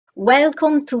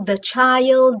Welcome to The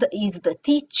Child is the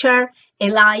Teacher,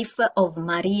 a Life of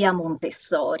Maria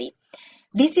Montessori.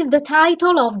 This is the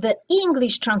title of the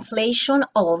English translation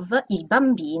of Il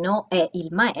bambino e il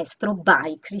maestro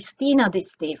by Cristina De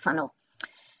Stefano.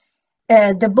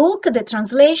 The book, the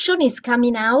translation, is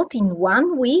coming out in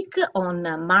 1 week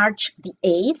on March the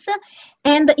 8th,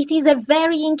 and it is a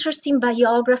very interesting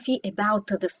biography about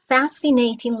the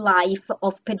fascinating life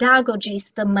of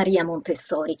pedagogist Maria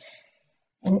Montessori.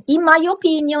 And in my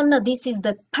opinion, this is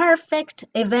the perfect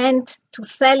event to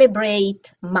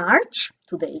celebrate March,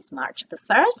 today is March the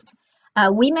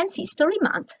 1st, Women's History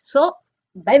Month. So,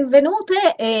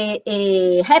 benvenute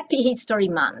e happy History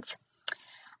Month.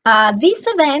 This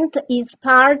event is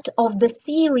part of the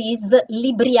series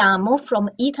Libriamo from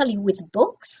Italy with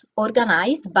Books,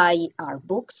 organized by our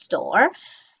bookstore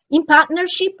in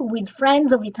partnership with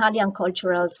Friends of Italian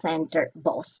Cultural Center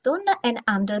Boston and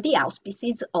under the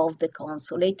auspices of the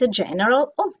Consulate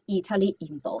General of Italy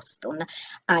in Boston.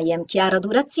 I am Chiara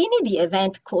Durazzini, the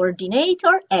event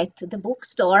coordinator at the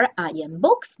bookstore I Am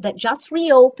Books that just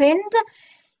reopened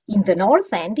in the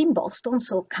North End in Boston,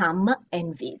 so come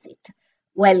and visit.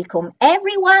 Welcome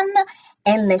everyone,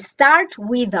 and let's start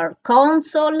with our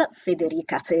consul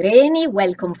Federica Sereni.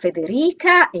 Welcome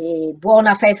Federica e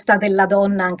buona festa della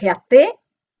donna anche a te.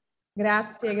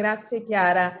 Grazie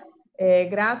Chiara.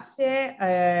 Grazie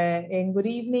and good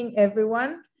evening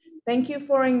everyone. Thank you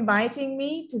for inviting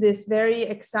me to this very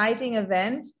exciting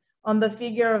event on the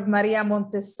figure of Maria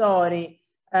Montessori,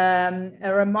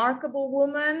 a remarkable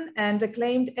woman and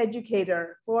acclaimed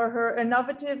educator for her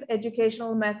innovative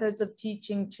educational methods of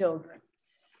teaching children.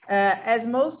 As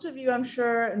most of you, I'm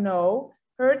sure, know,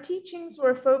 her teachings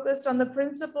were focused on the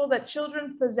principle that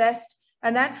children possessed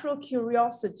a natural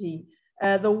curiosity,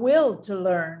 the will to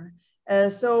learn.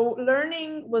 So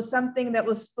learning was something that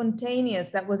was spontaneous,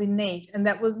 that was innate, and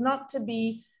that was not to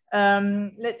be,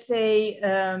 let's say,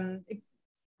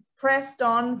 pressed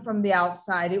on from the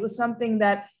outside. It was something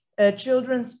that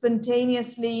children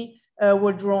spontaneously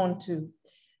were drawn to.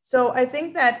 So I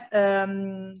think that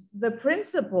the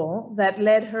principle that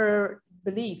led her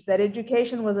belief that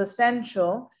education was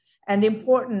essential and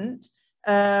important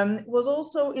was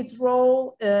also its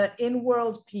role in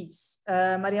world peace.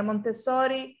 Maria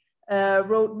Montessori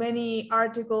wrote many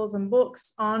articles and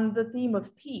books on the theme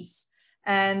of peace.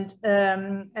 And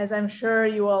as I'm sure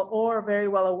you all are very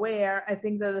well aware, I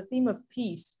think that the theme of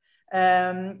peace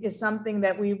is something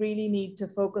that we really need to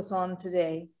focus on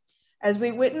today. As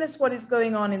we witness what is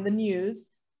going on in the news,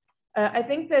 I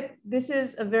think that this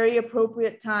is a very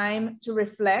appropriate time to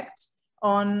reflect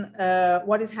on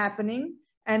what is happening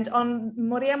and on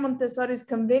Maria Montessori's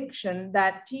conviction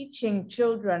that teaching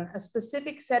children a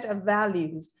specific set of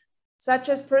values such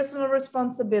as personal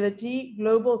responsibility,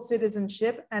 global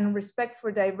citizenship, and respect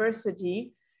for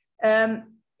diversity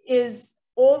is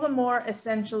all the more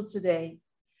essential today.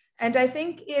 And I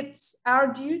think it's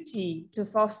our duty to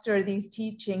foster these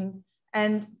teaching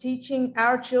and teaching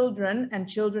our children and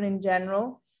children in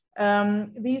general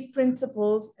these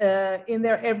principles in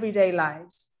their everyday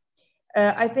lives.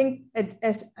 I think,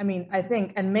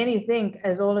 and many think,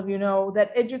 as all of you know,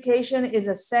 that education is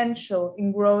essential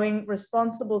in growing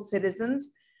responsible citizens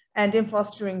and in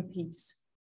fostering peace.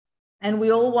 And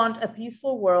we all want a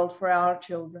peaceful world for our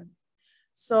children.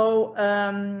 So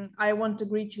I want to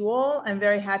greet you all. I'm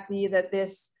very happy that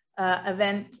this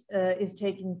event is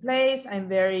taking place. I'm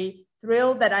very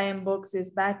thrilled that I Am Books is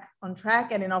back on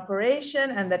track and in operation,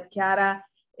 and that Chiara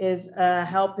is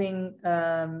helping,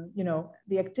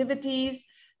 the activities.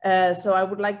 So I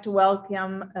would like to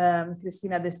welcome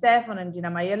Cristina De Stefano and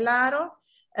Gina Maiellaro.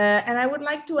 And I would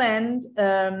like to end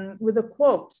with a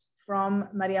quote from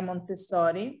Maria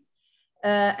Montessori.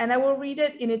 And I will read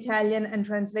it in Italian and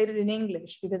translate it in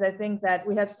English, because I think that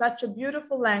we have such a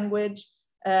beautiful language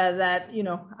that,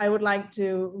 I would like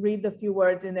to read the few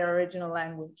words in their original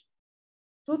language.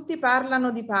 Tutti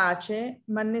parlano di pace,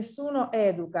 ma nessuno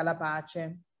educa la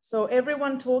pace. So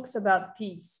everyone talks about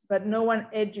peace, but no one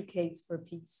educates for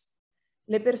peace.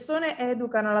 Le persone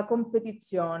educano la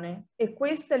competizione, e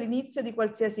questo è l'inizio di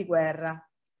qualsiasi guerra.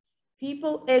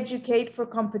 People educate for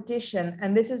competition,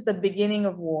 and this is the beginning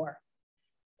of war.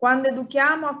 Quando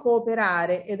educhiamo a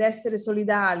cooperare ed essere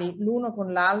solidali l'uno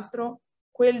con l'altro,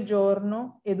 quel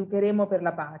giorno educheremo per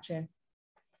la pace.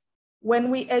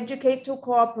 When we educate to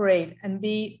cooperate and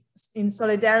be in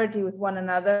solidarity with one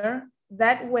another,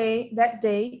 that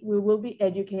day we will be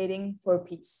educating for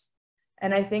peace.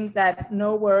 And I think that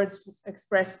no words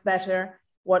express better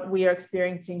what we are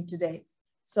experiencing today.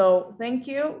 So thank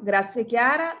you. Grazie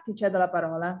Chiara, ti cedo la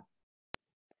parola.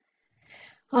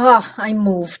 Oh, I'm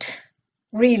moved.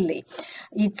 Really,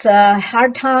 it's a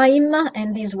hard time,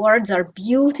 and these words are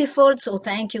beautiful. So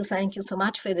thank you so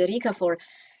much, Federica, for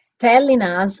telling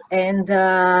us and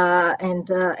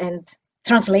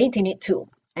translating it too,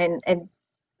 and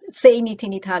saying it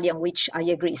in Italian, which I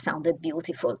agree sounded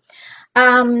beautiful.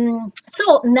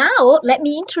 So now let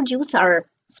me introduce our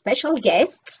special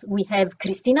guests. We have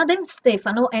Cristina De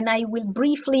Stefano, and I will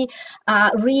briefly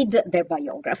read their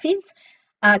biographies.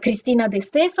 Cristina De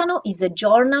Stefano is a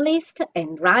journalist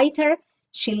and writer.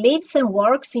 She lives and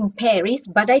works in Paris,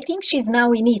 but I think she's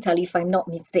now in Italy, if I'm not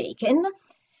mistaken,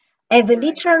 as a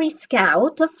literary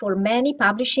scout for many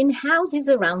publishing houses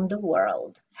around the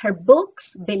world. Her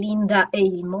books, Belinda e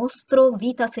il mostro,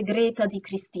 Vita segreta di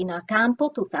Cristina Campo,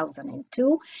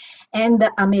 2002, and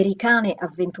Americane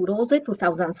avventurose,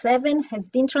 2007, has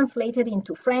been translated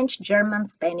into French, German,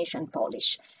 Spanish, and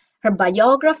Polish. Her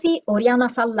biography, Oriana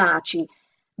Fallaci,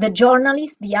 the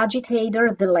journalist, the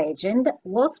agitator, the legend,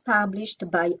 was published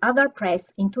by Other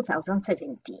Press in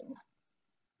 2017.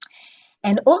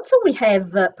 And also we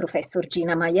have Professor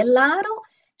Gina Maiellaro.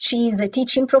 She is a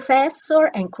teaching professor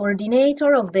and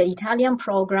coordinator of the Italian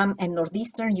program at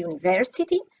Northeastern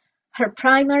University. Her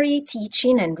primary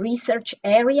teaching and research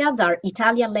areas are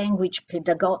Italian language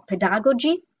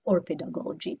pedagogy or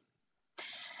pedagogy,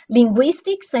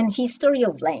 linguistics and history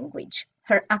of language.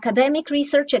 Her academic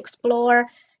research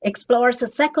explores a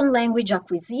second language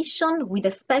acquisition with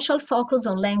a special focus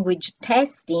on language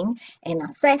testing and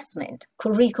assessment,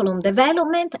 curriculum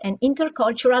development, and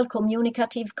intercultural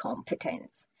communicative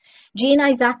competence. Gina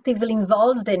is actively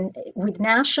involved with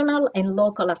national and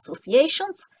local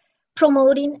associations,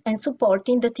 promoting and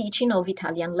supporting the teaching of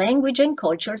Italian language and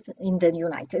cultures in the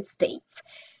United States.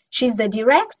 She's the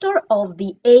director of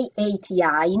the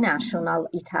AATI National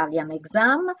Italian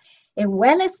Exam, a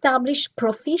well-established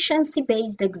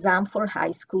proficiency-based exam for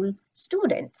high school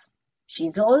students.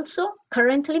 She's also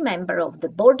currently member of the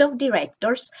board of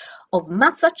directors of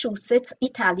Massachusetts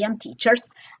Italian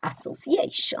Teachers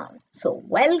Association. So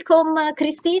welcome,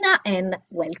 Cristina, and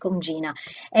welcome, Gina.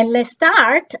 And let's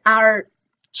start our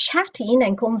chatting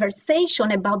and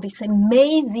conversation about this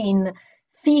amazing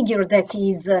figure that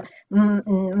is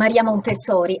Maria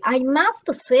Montessori. I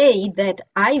must say that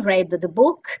I read the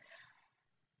book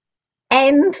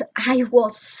and I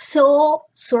was so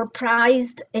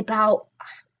surprised about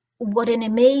what an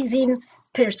amazing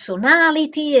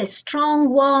personality, a strong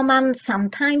woman,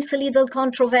 sometimes a little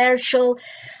controversial.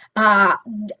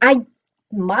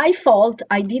 My fault,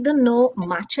 I didn't know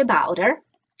much about her,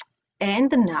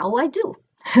 and now I do.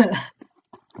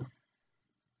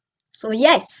 So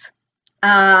yes,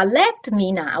 let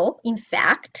me now, in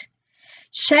fact,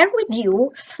 share with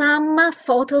you some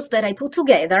photos that I put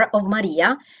together of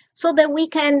Maria so that we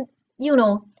can,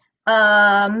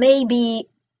 maybe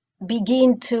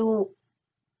begin to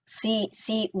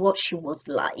see what she was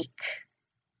like.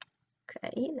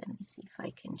 Okay, let me see if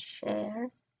I can share.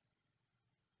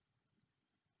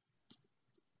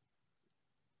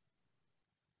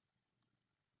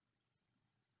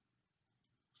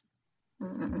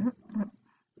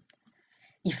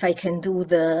 If I can do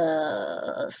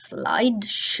the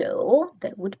slideshow,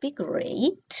 that would be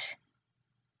great.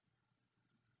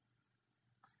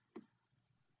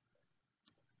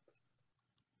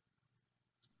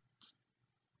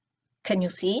 Can you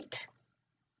see it?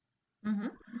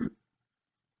 Mm-hmm.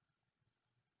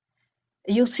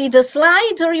 You see the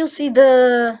slides or you see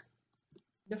the...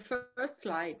 The first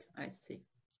slide, I see.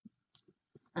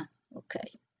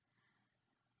 Okay.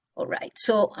 All right,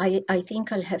 so I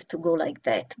think I'll have to go like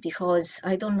that because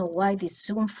I don't know why this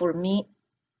Zoom for me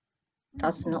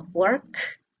does not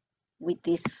work with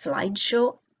this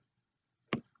slideshow.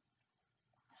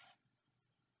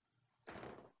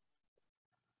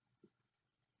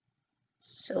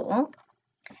 So,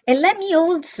 and let me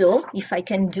also, if I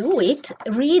can do it,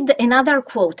 read another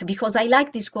quote because I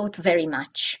like this quote very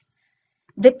much.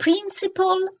 The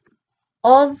principle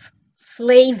of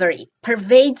slavery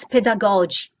pervades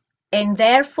pedagogy, and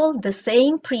therefore the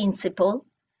same principle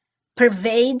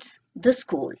pervades the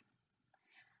school.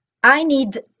 I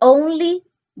need only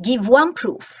give one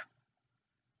proof.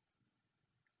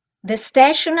 The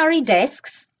stationary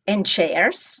desks and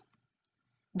chairs.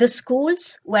 The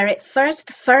schools were at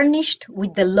first furnished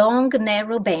with the long,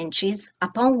 narrow benches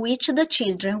upon which the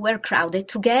children were crowded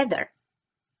together.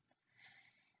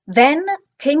 Then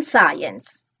came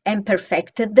science and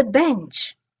perfected the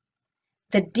bench.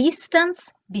 The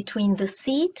distance between the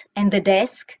seat and the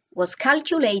desk was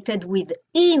calculated with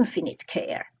infinite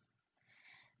care.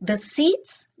 The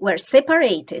seats were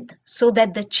separated so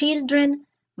that the children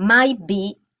might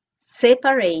be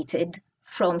separated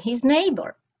from his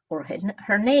neighbor or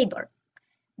her neighbor.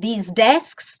 These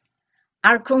desks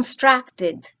are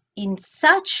constructed in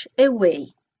such a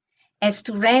way as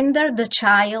to render the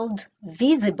child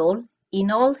visible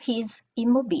in all his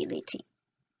immobility.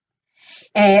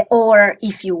 Or,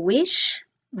 if you wish,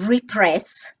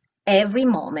 repress every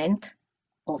moment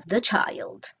of the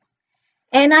child.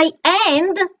 And I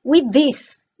end with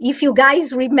this. If you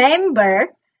guys remember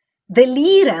the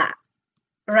lira,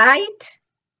 right?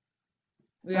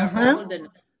 We are old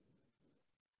enough.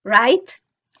 Right?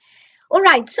 All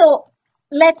right, so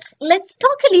let's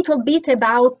talk a little bit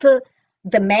about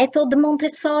the method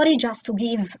Montessori, just to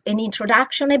give an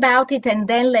introduction about it, and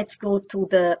then let's go to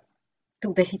the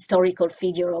historical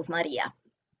figure of Maria.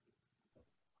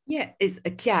 Yeah, is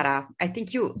Chiara. I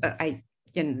think the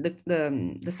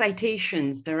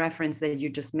citations, the reference that you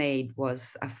just made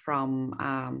was from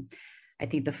I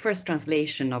think the first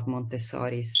translation of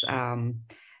Montessori's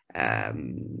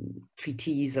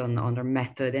treatise on her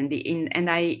method, and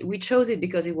we chose it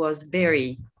because it was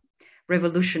very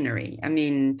revolutionary. I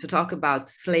mean, to talk about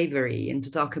slavery and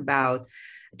to talk about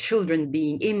children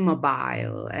being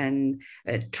immobile and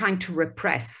trying to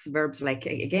repress, verbs like,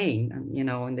 again, you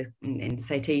know, in the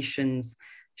citations,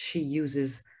 she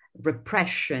uses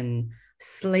repression,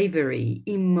 slavery,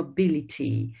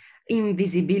 immobility,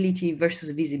 invisibility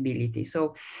versus visibility.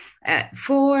 So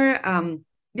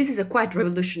this is a quite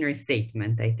revolutionary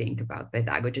statement, I think, about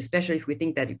pedagogy, especially if we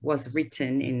think that it was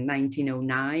written in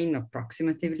 1909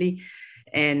 approximately.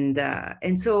 And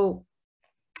so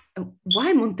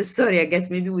why Montessori? I guess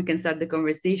maybe we can start the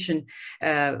conversation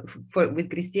with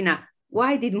Cristina.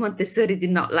 Why did Montessori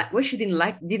why she didn't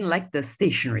like the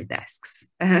stationary desks?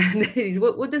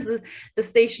 What does the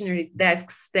stationary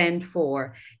desk stand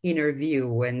for in her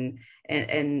view? And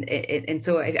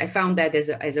so I found that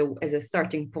as a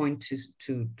starting point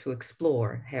to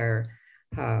explore her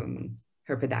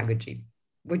pedagogy.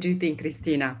 What do you think,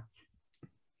 Cristina?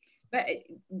 But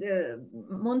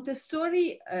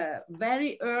Montessori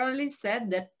very early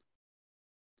said that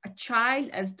a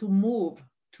child has to move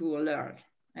to learn.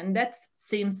 And that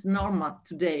seems normal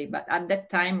today, but at that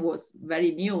time was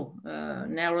very new.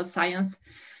 Neuroscience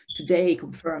today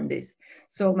confirmed this.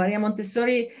 So Maria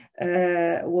Montessori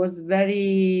was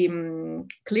very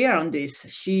clear on this.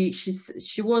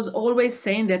 She was always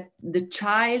saying that the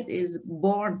child is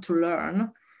born to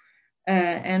learn,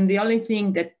 and the only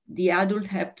thing that the adult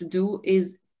have to do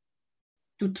is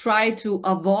to try to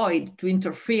avoid to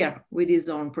interfere with his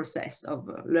own process of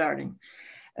learning.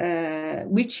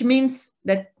 Which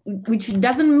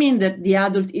doesn't mean that the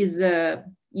adult is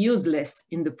useless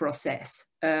in the process,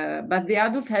 but the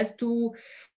adult has to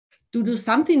do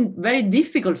something very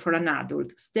difficult for an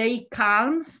adult: stay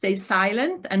calm, stay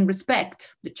silent, and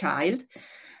respect the child.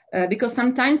 Because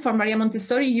sometimes for Maria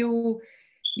Montessori, you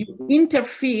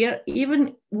interfere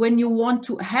even when you want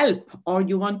to help, or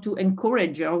you want to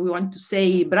encourage, or you want to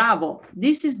say bravo.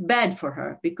 This is bad for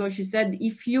her, because she said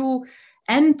if you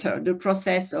enter the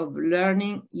process of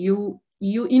learning, you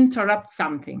interrupt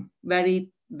something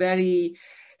very, very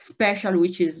special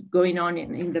which is going on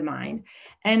in the mind.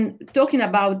 And talking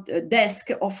about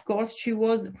desk, of course, she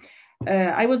was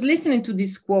I was listening to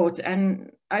this quote,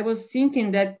 and I was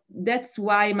thinking that that's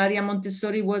why Maria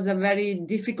Montessori was a very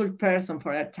difficult person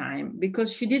for her time,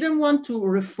 because she didn't want to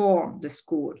reform the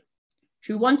school.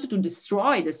 She wanted to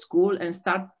destroy the school and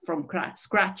start from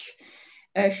scratch.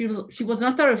 She was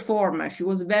not a reformer. She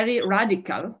was very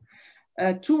radical,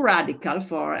 too radical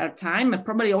for her time, and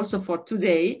probably also for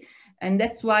today. And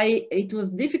that's why it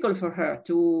was difficult for her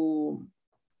to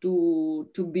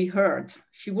be heard.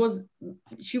 She was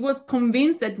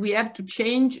convinced that we have to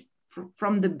change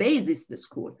from the basis the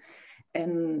school.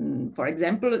 And for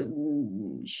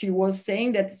example, she was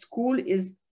saying that school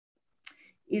is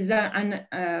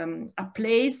a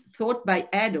place thought by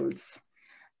adults,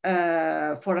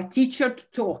 for a teacher to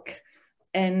talk,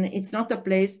 and it's not a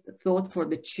place thought for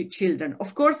the children.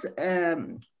 Of course,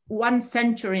 1.5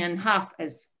 centuries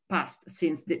has passed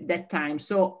since that time,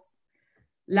 so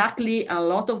luckily a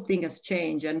lot of things have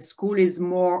changed, and school is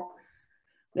more,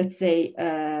 let's say,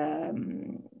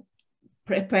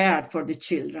 prepared for the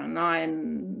children.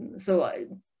 And so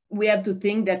we have to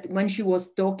think that when she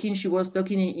was talking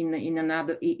in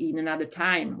another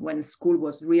time, when school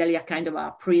was really a kind of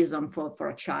a prison for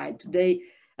a child. Today,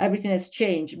 everything has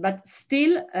changed, but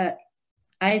still,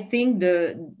 I think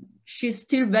she's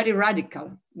still very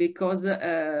radical, because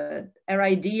her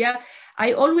idea,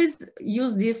 I always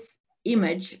use this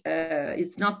image,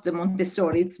 it's not the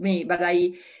Montessori, it's me, but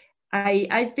I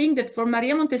think that for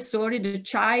Maria Montessori, the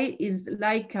child is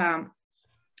like a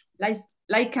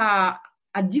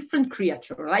a different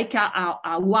creature, like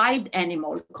a wild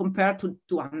animal compared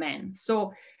to a man.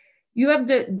 So you have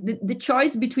the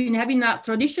choice between having a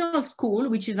traditional school,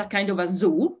 which is a kind of a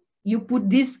zoo. You put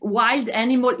this wild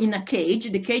animal in a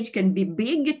cage. The cage can be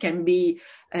big, can be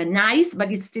nice,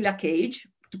 but it's still a cage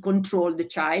to control the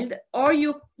child. Or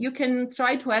you can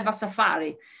try to have a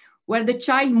safari where the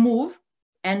child move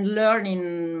and learn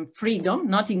in freedom,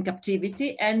 not in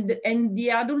captivity, and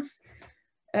the adults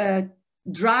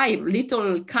drive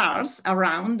little cars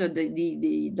around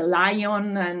the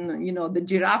lion and, you know, the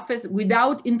giraffes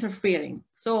without interfering.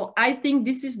 So I think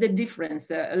this is the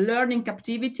difference, learn in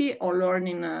captivity or learn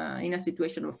in a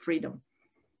situation of freedom.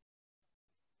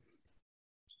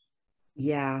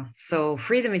 Yeah, so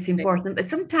freedom is important, but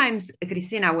sometimes,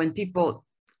 Cristina, when people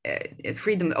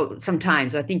freedom,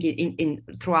 sometimes I think in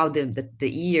throughout the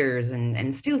years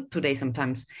and still today,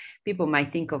 sometimes people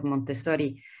might think of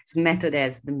Montessori's method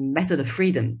as the method of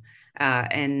freedom,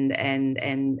 and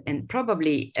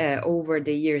probably over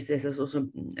the years this has also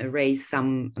raised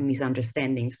some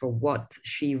misunderstandings for what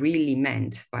she really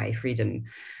meant by freedom.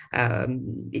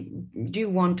 Do you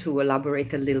want to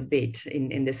elaborate a little bit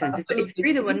in the sense it's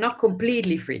freedom but not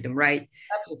completely freedom, right?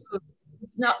 Absolutely.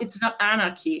 It's not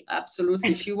anarchy.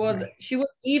 Absolutely. She was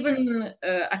even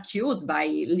accused by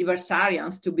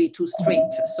libertarians to be too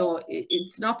strict. So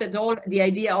it's not at all the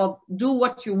idea of do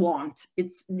what you want.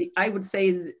 It's I would say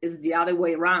is the other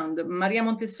way around. Maria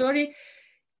Montessori,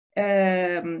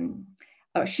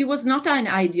 she was not an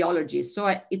ideologist,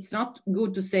 so it's not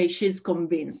good to say she's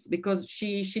convinced, because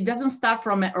she doesn't start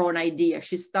from her own idea.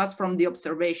 She starts from the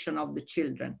observation of the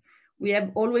children. We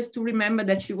have always to remember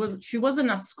that she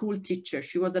wasn't a school teacher.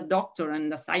 She was a doctor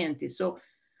and a scientist. So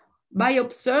by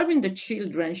observing the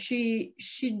children, she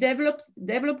developed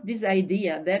this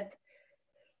idea that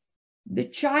the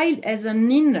child has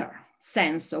an inner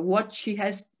sense of what he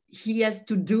has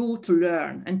to do to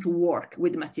learn and to work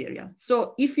with material.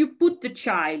 So if you put the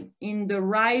child in the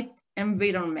right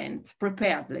environment,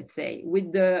 prepared, let's say,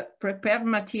 with the prepared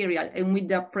material and with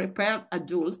the prepared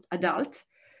adult,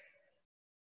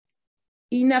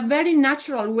 in a very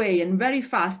natural way and very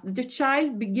fast, the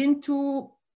child begin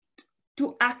to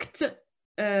act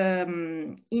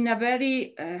in a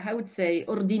very, I would say,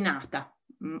 ordinata,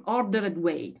 ordered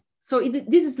way. So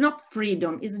this is not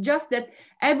freedom. It's just that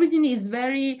everything is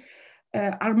very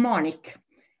harmonic,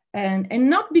 and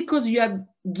not because you have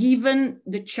given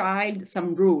the child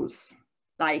some rules,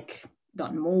 like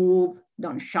don't move,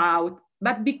 don't shout,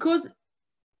 but because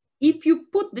if you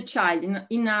put the child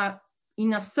in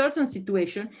a certain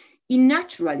situation, it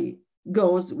naturally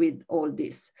goes with all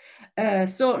this.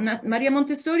 So Maria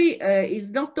Montessori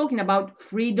is not talking about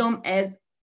freedom as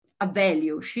a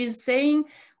value. She's saying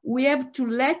we have to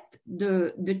let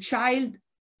the child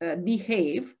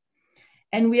behave,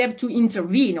 and we have to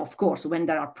intervene, of course, when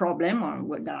there are problems or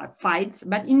when there are fights.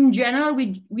 But in general,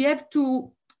 we have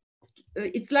to.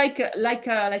 It's like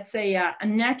let's say a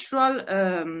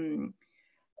natural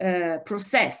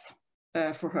process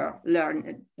for her,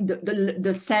 learn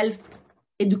the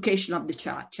self-education of the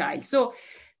child. So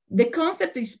the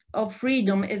concept of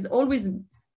freedom is always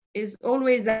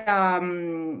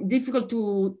difficult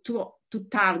to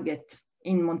target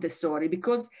in Montessori,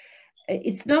 because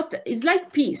it's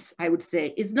like peace, I would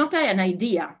say. It's not an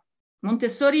idea.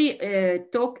 Montessori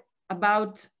talk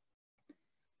about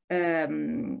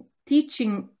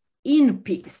teaching in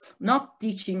peace, not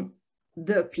teaching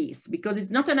the peace, because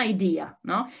it's not an idea.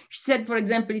 No, she said, for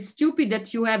example, it's stupid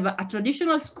that you have a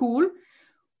traditional school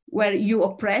where you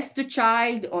oppress the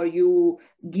child or you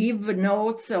give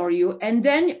notes and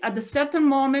then at a certain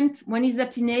moment when he's a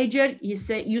teenager, you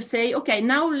say, okay,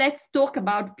 now let's talk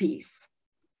about peace.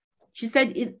 She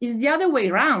said it's the other way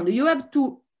around. You have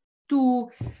to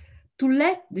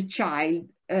let the child,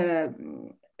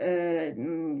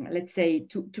 let's say,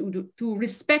 to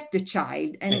respect the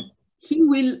child, and he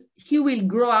will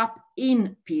grow up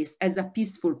in peace as a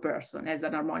peaceful person, as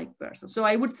an harmonic person. So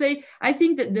I would say, I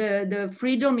think that the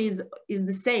freedom is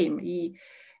the same.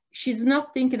 She's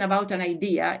not thinking about an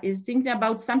idea, is thinking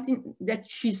about something that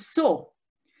she saw.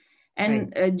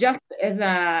 And right. Just as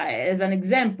an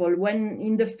example, when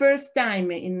in the first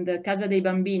time in the Casa dei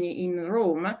Bambini in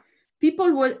Rome,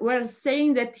 people were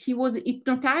saying that he was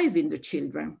hypnotizing the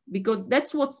children, because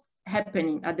that's what's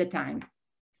happening at the time.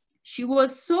 She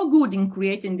was so good in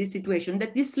creating this situation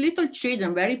that these little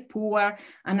children, very poor,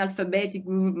 analphabetic,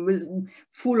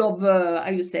 full of,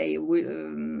 how you say,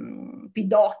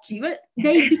 pidocchi,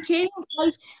 they became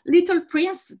like little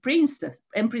princes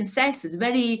and princesses,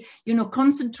 very,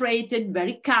 concentrated,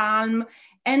 very calm.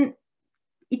 And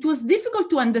it was difficult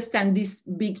to understand this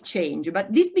big change,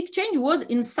 but this big change was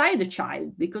inside the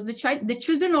child, because the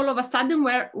children all of a sudden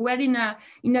were in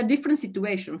a different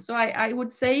situation. So I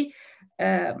would say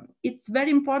it's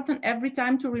very important every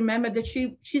time to remember that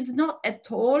she's not at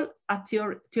all a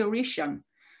theoretician.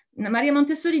 Maria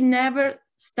Montessori never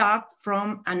starts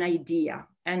from an idea,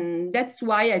 and that's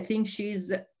why I think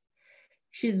she's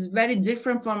very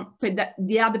different from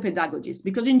the other pedagogists,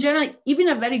 because in general, even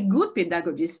a very good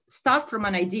pedagogist starts from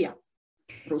an idea.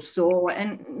 Rousseau,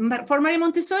 and for Maria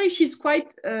Montessori, she's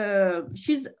quite,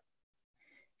 she's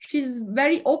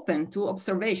very open to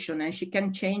observation, and she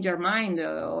can change her mind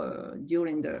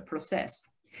during the process.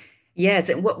 Yes,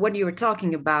 and what you were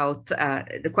talking about,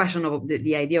 the question of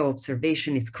the idea of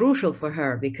observation is crucial for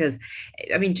her, because,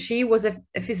 I mean, she was a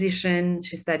physician,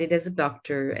 she studied as a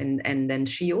doctor, and then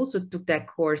she also took that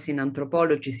course in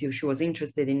anthropology, so she was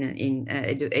interested in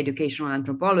educational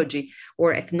anthropology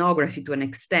or ethnography to an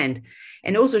extent.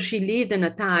 And also she lived in a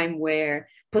time where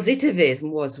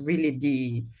positivism was really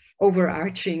the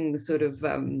overarching sort of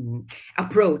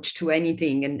approach to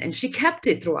anything, and she kept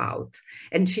it throughout,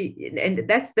 and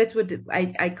that's what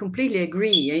I completely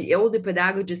agree. All the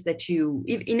pedagogists that you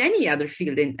in any other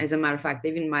field, as a matter of fact,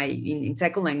 even in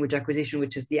second language acquisition,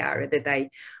 which is the area that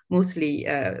I mostly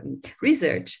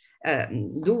research,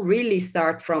 do really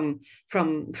start from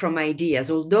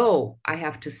ideas. Although I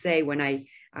have to say, when I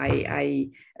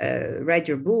read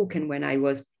your book, and when I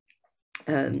was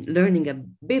learning a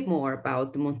bit more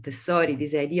about Montessori,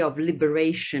 this idea of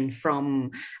liberation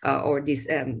from, or this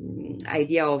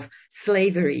idea of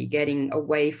slavery, getting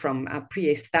away from a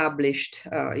pre-established,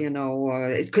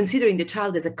 considering the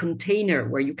child as a container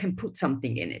where you can put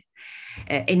something in it.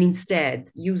 And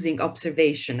instead using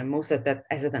observation, and most of that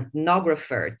as an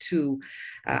ethnographer, to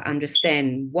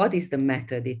understand what is the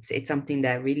method. It's something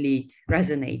that really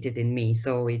resonated in me.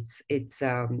 So it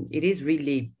is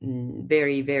really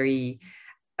very, very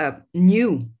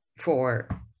new for.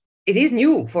 It is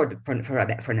new for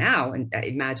now, and I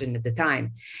imagine at the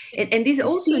time, and this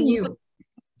also new.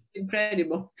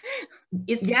 Incredible.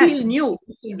 It's still new.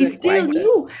 It's still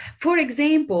new. For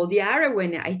example, the area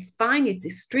when I find it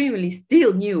extremely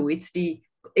still new, it's the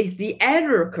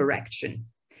error correction,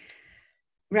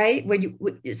 right?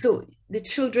 So the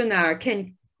children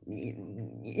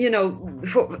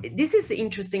this is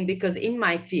interesting, because in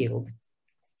my field,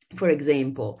 for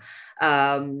example,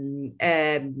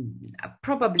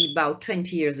 probably about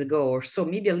 20 years ago or so,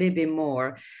 maybe a little bit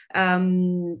more,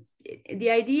 the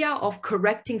idea of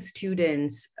correcting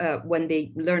students when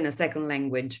they learn a second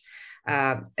language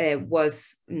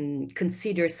was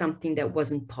considered something that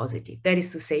wasn't positive. That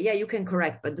is to say, yeah, you can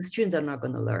correct, but the students are not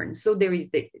going to learn. So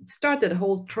it started a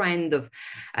whole trend of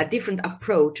different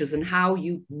approaches on how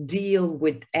you deal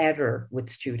with error with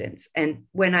students. And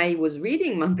when I was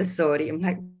reading Montessori, I'm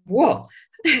like, whoa,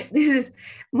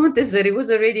 Montessori was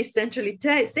already essentially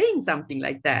saying something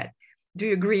like that. Do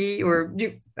you agree, or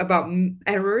about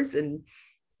errors and?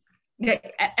 Yeah,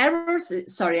 errors.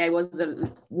 Sorry, I was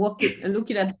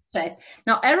looking at the chat.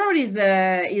 Now, error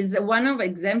is one of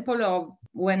example of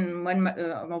when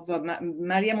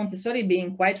Maria Montessori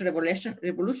being quite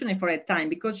revolutionary for a time,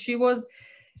 because she was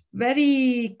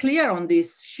very clear on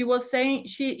this. She was saying,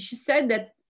 she said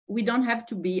that we don't have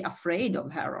to be afraid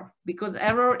of error, because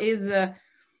error is a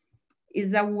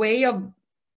way of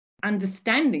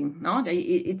understanding. No,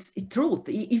 it's truth.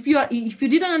 If you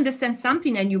didn't understand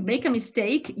something and you make a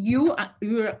mistake, you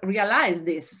realize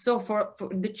this. So for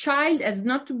the child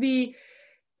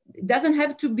doesn't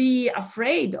have to be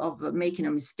afraid of making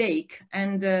a mistake,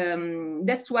 and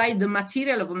that's why the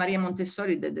material of Maria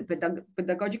Montessori, the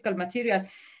pedagogical material,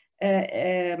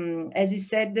 as he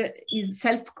said, is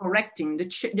self-correcting.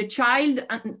 The child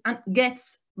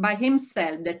gets by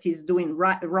himself that he's doing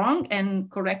wrong and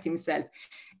correct himself.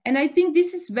 And I think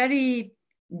this is very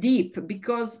deep,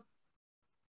 because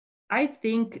I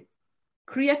think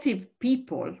creative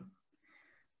people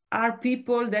are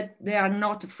people that they are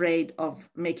not afraid of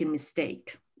making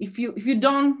mistake. If you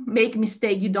don't make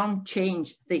mistake, you don't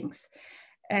change things.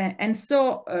 And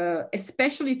so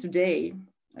especially today,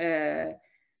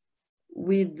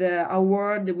 with a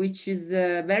world which is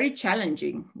very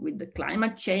challenging, with the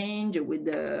climate change, with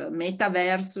the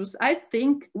metaversus, I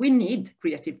think we need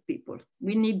creative people.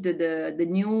 We need the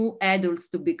new adults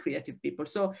to be creative people.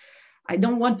 So I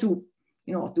don't want to,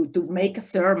 to make a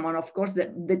sermon. Of course,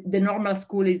 the normal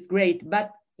school is great,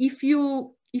 but if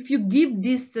you give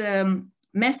this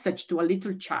message to a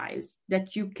little child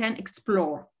that you can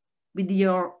explore with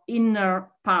your inner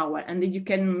power, and that you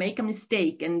can make a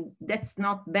mistake, and that's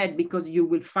not bad, because you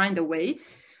will find a way.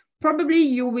 Probably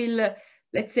you will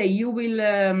let's say, you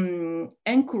will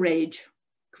encourage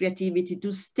creativity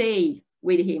to stay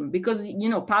with him, because, you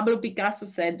know, Pablo Picasso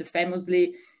said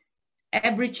famously,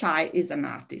 every child is an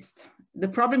artist. The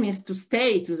problem is to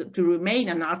stay, to remain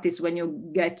an artist when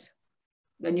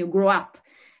you grow up,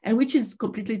 and which is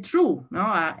completely true.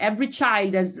 No, every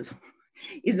child is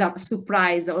a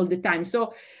surprise all the time.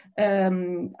 So a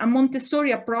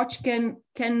Montessori approach can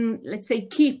let's say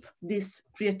keep this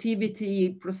creativity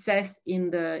process in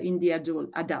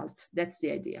the adult. That's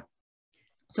the idea.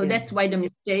 So that's why the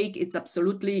mistake is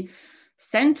absolutely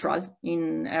central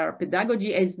in our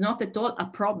pedagogy. Is not at all a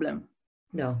problem.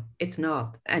 No, it's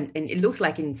not. And it looks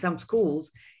like in some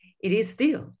schools, it is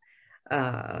still.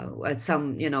 At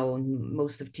some, you know,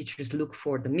 most of teachers look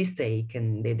for the mistake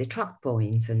and they track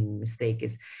points, and mistake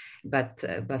is, but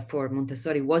for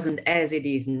Montessori wasn't as it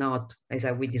is not, as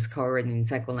we discovered in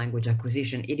second language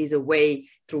acquisition. It is a way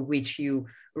through which you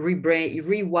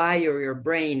rewire your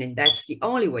brain, and that's the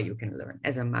only way you can learn,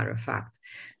 as a matter of fact.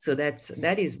 So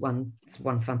that is one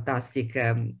fantastic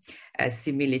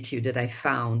similitude that I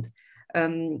found.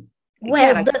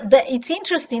 Well, it's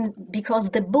interesting because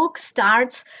the book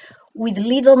starts with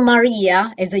little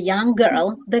Maria as a young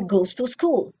girl that goes to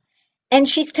school, and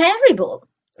she's terrible,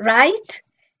 right?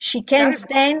 She can't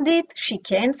stand it. She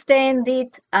can't stand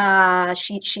it.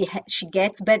 She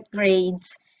gets bad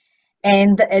grades,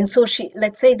 and so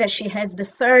let's say that she has the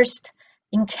first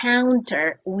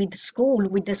encounter with school,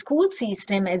 with the school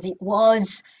system as it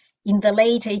was in the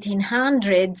late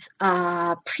 1800s,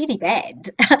 pretty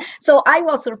bad. So I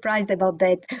was surprised about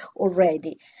that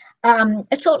already.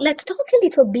 So let's talk a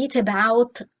little bit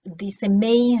about this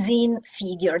amazing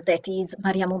figure that is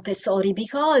Maria Montessori,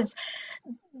 because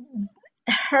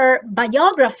her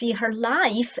biography, her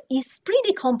life is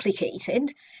pretty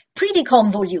complicated, pretty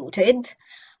convoluted.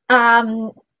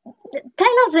 Tell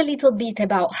us a little bit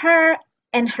about her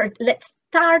and her. Let's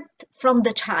start from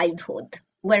the childhood,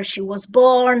 where she was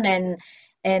born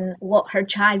and what her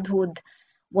childhood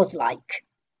was like.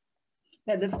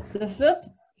 Yeah, the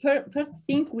first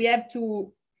thing we have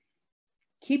to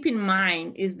keep in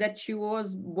mind is that she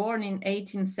was born in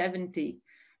 1870.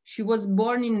 She was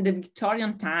born in the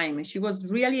Victorian time. She was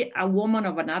really a woman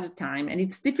of another time. And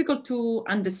it's difficult to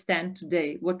understand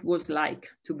today what was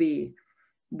like to be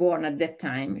born at that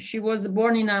time. She was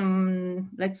born in,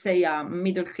 let's say, a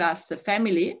middle-class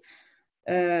family.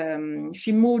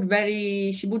 She moved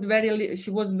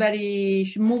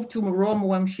to Rome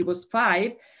when she was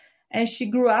 5, and she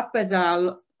grew up as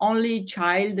an only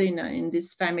child in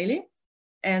this family.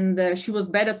 And she was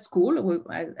bad at school,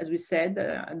 as we said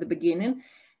at the beginning.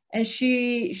 And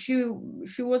she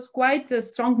was quite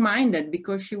strong-minded,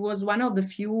 because she was one of the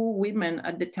few women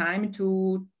at the time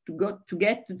to go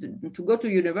to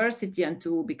university and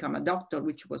to become a doctor,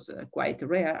 which was quite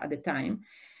rare at the time.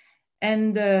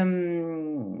 And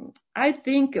I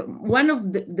think one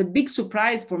of the big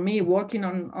surprise for me working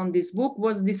on this book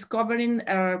was discovering,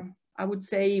 I would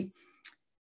say,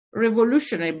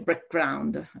 revolutionary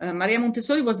background. Maria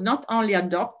Montessori was not only a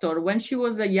doctor. When she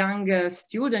was a young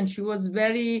student, she was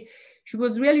really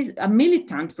a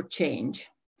militant for change,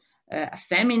 a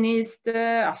feminist,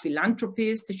 a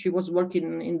philanthropist. She was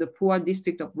working in the poor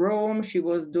district of Rome. She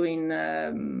was doing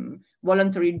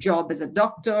voluntary job as a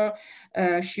doctor.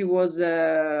 She was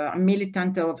a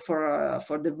militant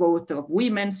for the vote of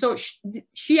women. So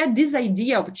she had this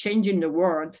idea of changing the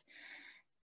world.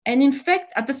 And in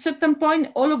fact, at a certain point,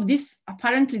 all of this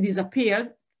apparently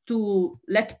disappeared to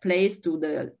let place to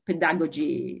the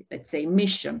pedagogy, let's say,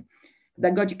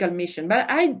 pedagogical mission. But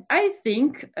I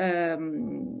think that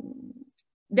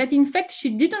in fact, she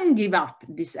didn't give up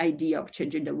this idea of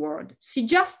changing the world. She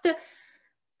just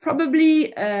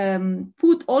probably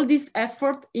put all this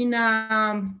effort in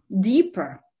a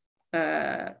deeper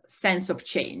sense of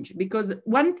change, because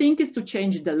one thing is to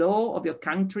change the law of your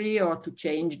country or to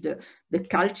change the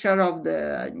culture of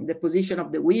the position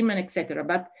of the women, etc.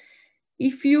 But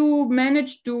if you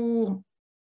manage to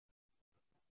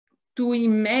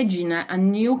imagine a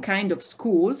new kind of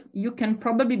school, you can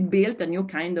probably build a new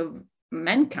kind of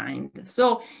mankind.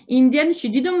 So in the end, she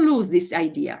didn't lose this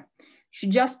idea. She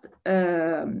just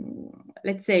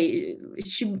let's say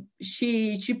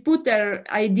she put her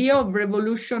idea of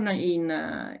revolution in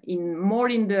the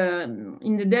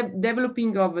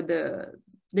developing of the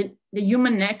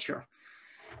human nature.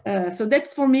 So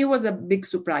that's, for me, was a big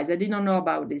surprise. I didn't know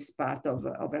about this part of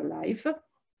her life.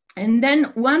 And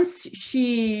then once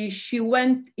she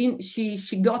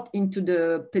got into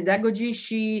the pedagogy,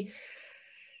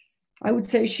 I would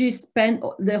say she spent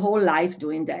the whole life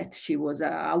doing that. She was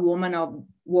a woman of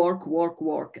work,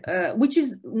 which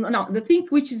is the thing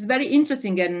which is very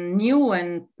interesting and new,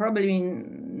 and probably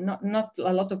not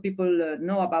a lot of people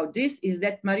know about this, is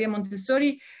that Maria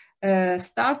Montessori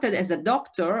started as a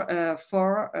doctor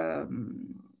for,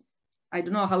 I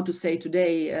don't know how to say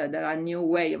today, there are new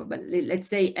ways, but let's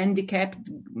say handicapped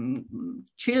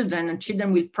children and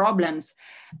children with problems.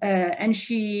 And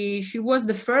she was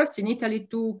the first in Italy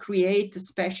to create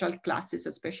special classes,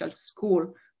 a special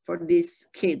school for these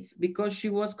kids, because she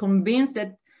was convinced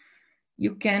that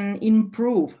you can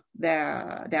improve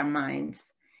their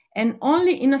minds. And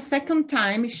only in a second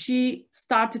time, she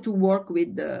started to work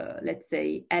with, let's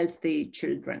say, healthy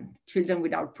children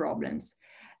without problems.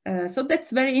 So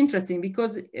that's very interesting,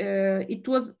 because it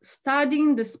was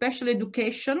studying the special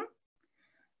education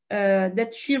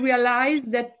that she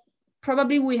realized that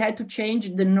probably we had to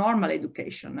change the normal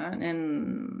education.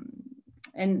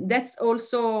 And that's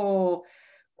also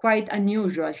quite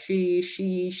unusual. She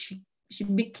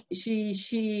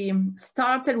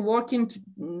started working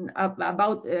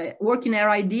working her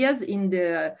ideas in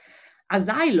the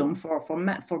asylum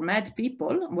for mad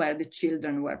people, where the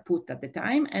children were put at the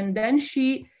time, and then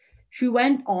she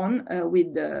went on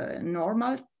with the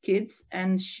normal kids,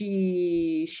 and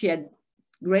she had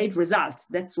great results.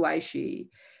 That's why she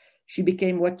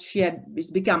became what she had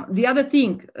become. The other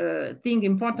thing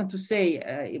important to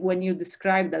say when you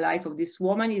describe the life of this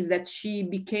woman is that she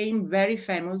became very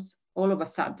famous all of a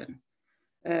sudden.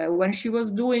 When she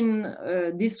was doing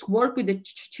this work with the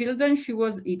children, she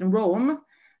was in Rome,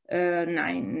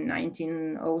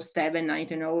 1907,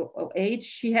 1908.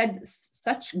 She had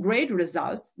such great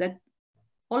results that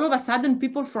all of a sudden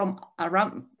people from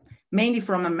around, mainly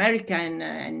from America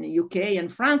and UK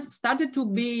and France, started to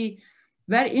be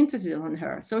very interested in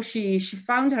her. So she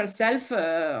found herself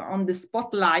on the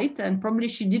spotlight, and probably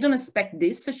she didn't expect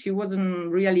this. She wasn't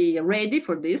really ready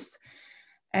for this.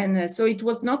 And so it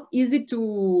was not easy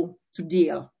to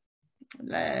deal.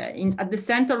 At the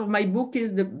center of my book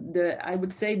is I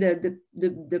would say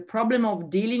the problem of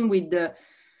dealing with the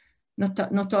with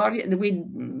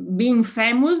being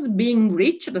famous, being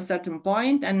rich at a certain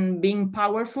point, and being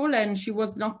powerful. And she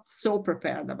was not so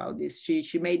prepared about this.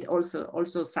 She made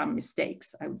also some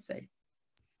mistakes, I would say.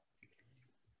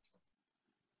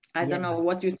 I don't know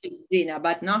what you think, Gina,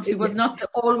 but no, she was not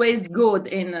always good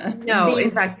in. No,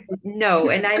 in fact, no.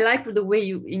 And I like the way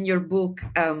you, in your book,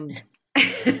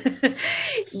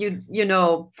 you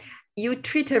know, you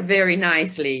treat her very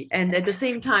nicely, and at the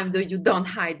same time, though, you don't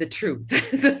hide the truth.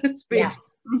 So to speak. Yeah.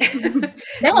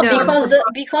 No,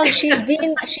 because she's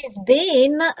been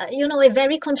you know, a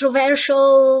very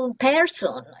controversial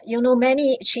person. You know,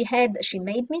 she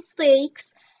made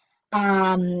mistakes.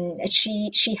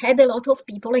 She had a lot of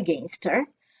people against her.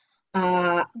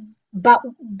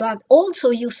 But also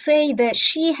you say that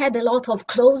she had a lot of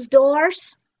closed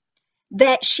doors,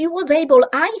 that she was able,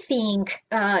 I think,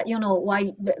 you know,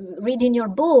 while reading your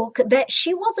book, that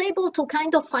she was able to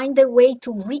kind of find a way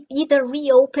to either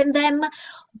reopen them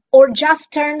or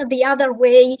just turn the other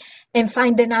way and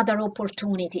find another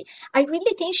opportunity. I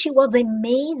really think she was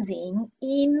amazing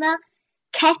in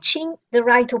catching the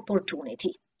right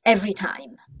opportunity every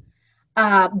time.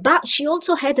 But she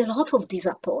also had a lot of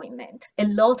disappointment.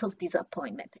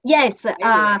 Yes.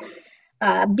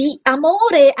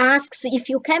 Amore asks if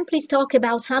you can please talk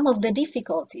about some of the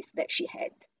difficulties that she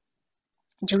had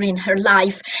during her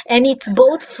life, and it's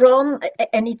both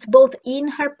in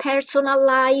her personal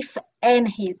life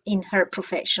and in her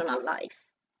professional life.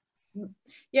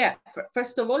 Yeah,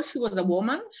 first of all, she was a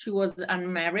woman. She was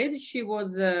unmarried. She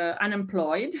was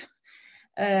unemployed.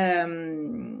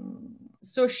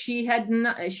 So she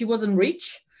wasn't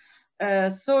rich.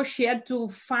 So she had to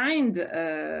find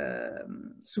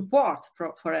support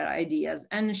for her ideas,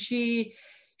 and she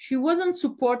wasn't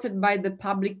supported by the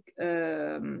public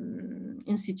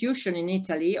institution in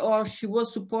Italy, or she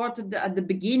was supported at the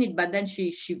beginning, but then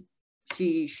she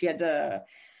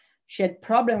had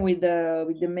problem with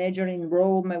the major in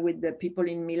Rome, with the people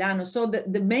in Milano. So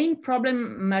the main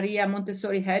problem Maria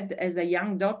Montessori had as a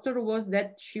young doctor was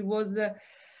that she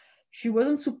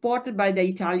wasn't supported by the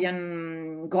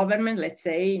Italian government, let's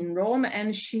say, in Rome,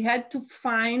 and she had to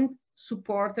find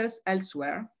supporters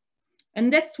elsewhere.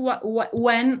 And that's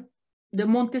when the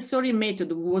Montessori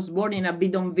method, was born in a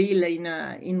bidonville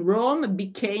in Rome,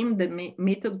 became the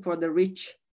method for the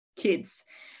rich kids.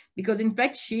 Because in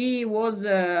fact, she was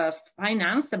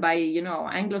financed by, you know,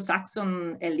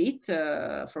 Anglo-Saxon elite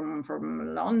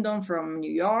from London, from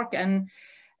New York, and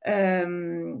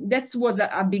that was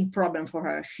a big problem for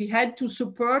her. She had to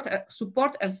support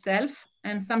herself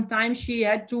and sometimes she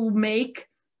had to make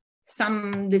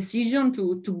some decision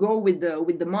to go with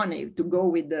the money, to go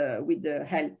with the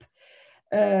help.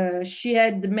 She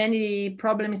had many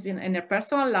problems in her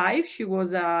personal life. She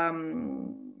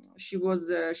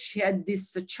had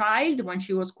this child when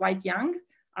she was quite young,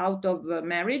 out of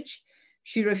marriage.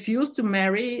 She refused to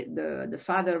marry the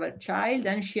father of her child,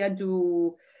 and she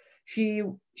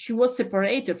was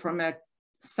separated from her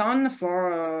son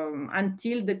for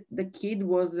until the kid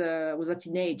was a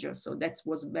teenager. So that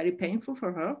was very painful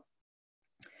for her.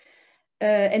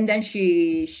 And then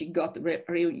she got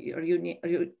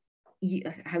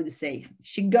how to say,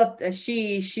 she took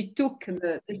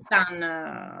the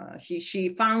son, she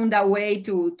found a way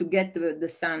to get the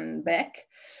son back.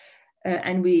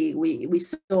 And we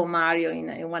saw Mario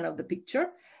in one of the picture.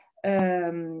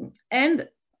 And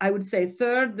I would say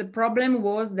third, the problem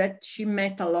was that she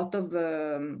met a lot of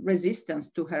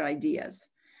resistance to her ideas.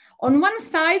 On one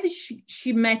side,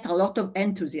 she met a lot of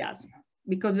enthusiasm,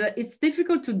 because it's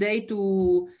difficult today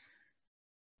to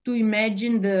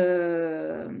imagine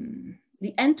the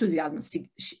enthusiasm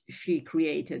she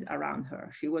created around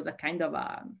her. She was a kind of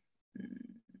a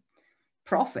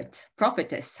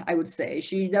prophetess, I would say.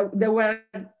 There were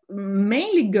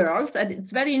mainly girls, and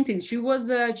it's very interesting. She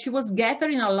was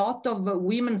gathering a lot of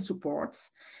women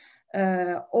supports,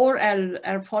 or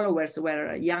her followers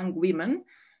were young women.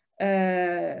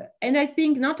 And I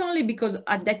think not only because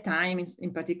at that time,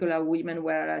 in particular, women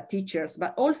were teachers,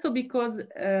 but also because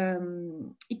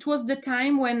it was the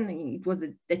time when it was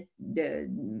the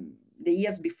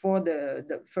years before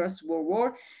the First World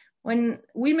War, when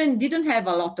women didn't have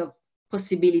a lot of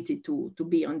possibility to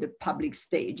be on the public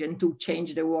stage and to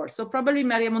change the world. So probably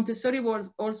Maria Montessori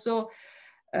was also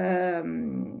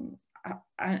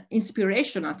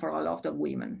inspirational for a lot of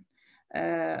women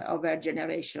of her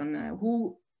generation,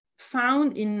 who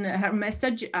found in her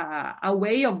message a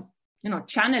way of,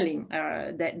 channeling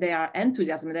their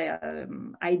enthusiasm, their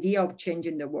idea of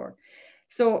changing the world.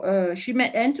 So she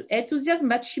met enthusiasm,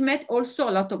 but she met also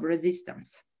a lot of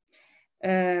resistance.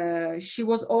 She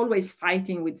was always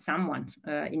fighting with someone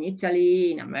in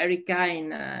Italy, in America,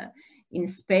 in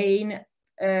Spain.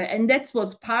 And that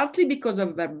was partly because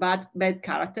of her bad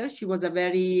character. She was a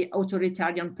very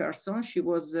authoritarian person. She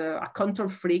was a control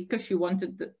freak. She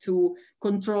wanted to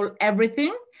control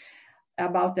everything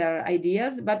about her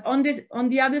ideas. But on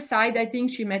the other side, I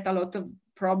think she met a lot of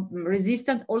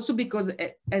resistance also because,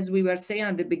 as we were saying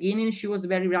at the beginning, she was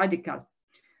very radical.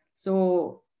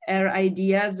 So her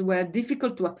ideas were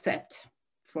difficult to accept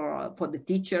for the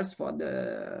teachers, for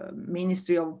the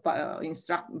Ministry of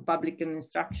Public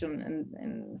Instruction,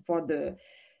 and for the,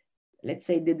 let's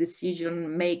say, the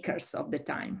decision makers of the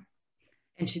time.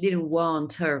 And she didn't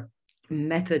want her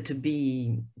method to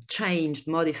be changed,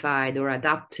 modified, or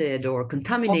adapted, or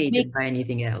contaminated by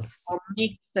anything else. Or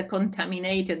mixed,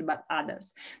 contaminated by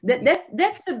others.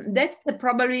 That's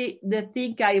probably the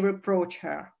thing I reproach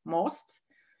her most.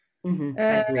 Mm-hmm, I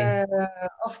agree.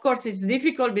 Of course, it's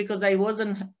difficult because I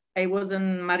wasn't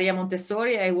Maria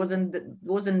Montessori. I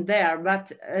wasn't there.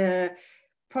 But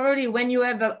probably when you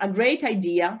have a great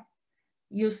idea,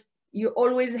 you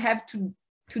always have to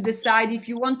decide if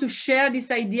you want to share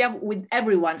this idea with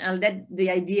everyone and let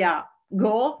the idea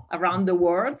go around the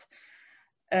world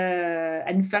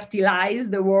and fertilize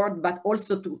the world, but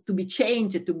also to be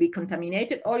changed, to be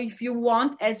contaminated, or if you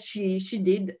want, as she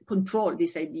did, control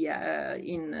this idea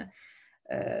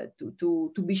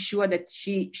to be sure that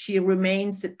she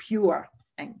remains pure.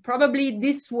 And probably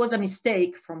this was a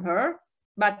mistake from her,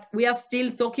 but we are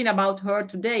still talking about her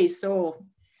today. So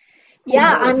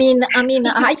yeah, I mean,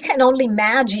 I can only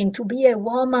imagine to be a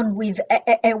woman with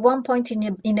at one point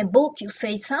in a book you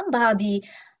say somebody.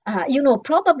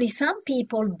 Probably some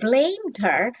people blamed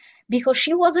her because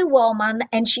she was a woman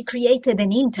and she created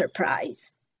an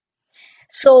enterprise.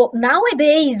 So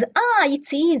nowadays,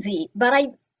 it's easy, but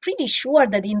I'm pretty sure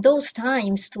that in those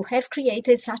times to have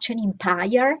created such an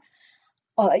empire,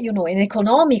 an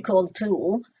economical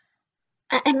too,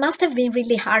 it must have been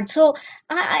really hard. So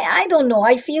I don't know.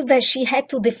 I feel that she had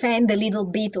to defend a little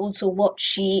bit also what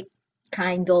she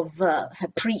kind of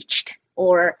preached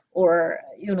or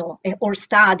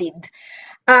studied.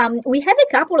 We have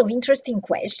a couple of interesting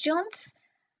questions.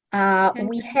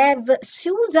 We have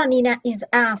Susanina is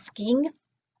asking,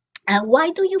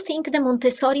 why do you think the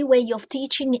Montessori way of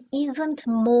teaching isn't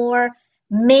more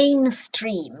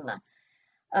mainstream?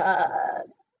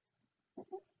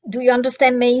 Do you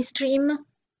understand mainstream?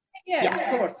 Yeah,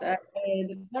 of course.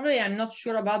 Probably I'm not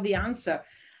sure about the answer.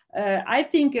 I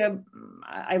think,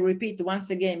 I repeat once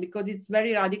again, because it's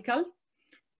very radical.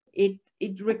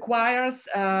 it requires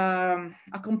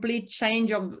a complete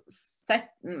change of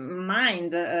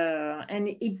mind, and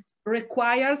it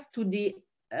requires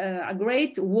a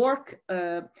great work.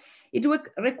 It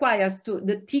requires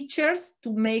the teachers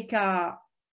to make a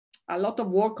lot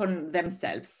of work on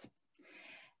themselves,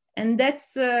 and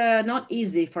that's not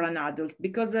easy for an adult,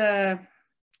 because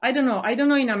I don't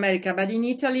know in America, but in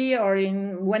Italy or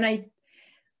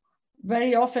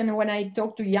very often when I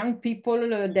talk to young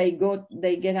people, they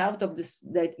get out of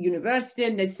the university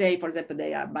and they say, for example,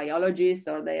 they are biologists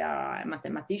or they are a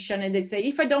mathematician, and they say,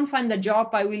 if I don't find a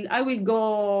job, I will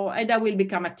go and I will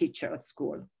become a teacher at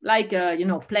school, like you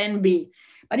know, plan B.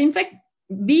 But in fact,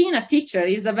 being a teacher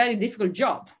is a very difficult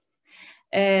job.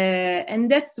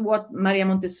 And that's what Maria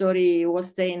Montessori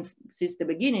was saying since the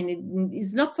beginning.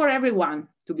 It's not for everyone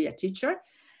to be a teacher.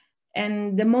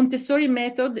 And the Montessori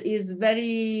method is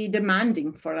very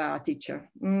demanding for a teacher.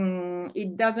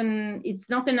 It's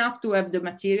not enough to have the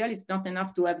material. It's not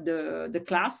enough to have the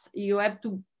class. You have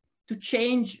to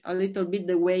change a little bit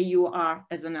the way you are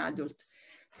as an adult.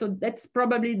 So that's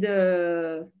probably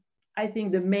I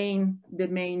think the main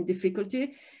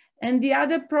difficulty. And the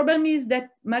other problem is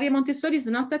that Maria Montessori is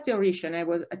not a theoretician. I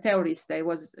was a theorist.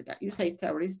 You say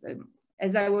theorist,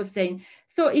 as I was saying.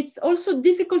 So it's also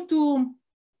difficult to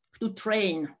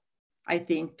train, I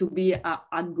think, to be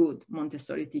a good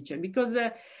Montessori teacher, because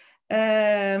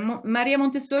Maria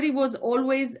Montessori was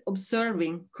always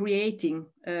observing, creating,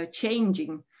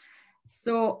 changing.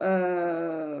 So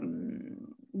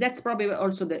that's probably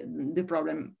also the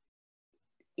problem.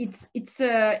 It's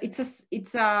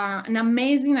an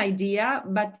amazing idea,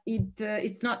 but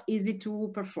it's not easy to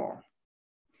perform.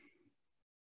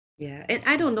 Yeah, and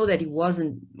I don't know that it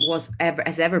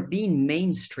has ever been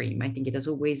mainstream. I think it has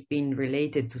always been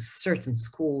related to certain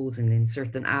schools and in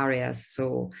certain areas.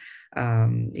 So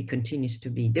it continues to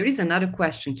be. There is another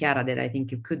question, Chiara, that I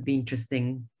think it could be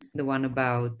interesting. The one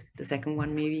about the second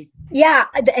one, maybe. Yeah,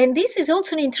 and this is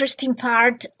also an interesting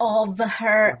part of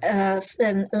her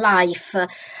life.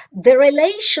 The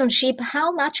relationship,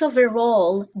 how much of a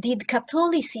role did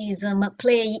Catholicism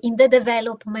play in the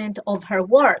development of her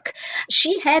work?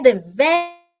 She had a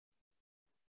very...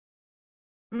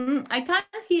 I can't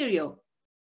hear you.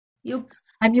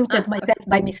 I muted myself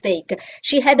by mistake.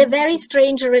 She had a very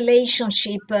strange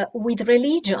relationship with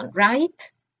religion,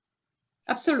 right?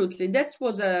 Absolutely. That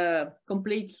was a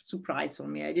complete surprise for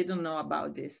me. I didn't know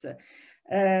about this.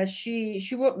 She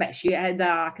had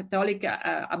a Catholic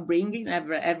upbringing.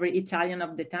 Every Italian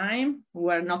of the time who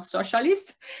were not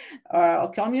socialists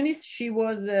or communists. She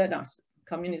was no,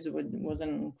 communism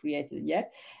wasn't created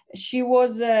yet. She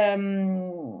was.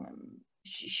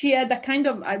 She had a kind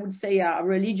of, I would say, a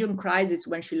religion crisis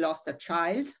when she lost a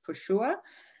child, for sure.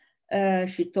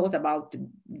 She thought about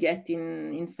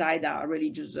getting inside a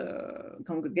religious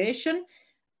congregation,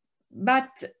 but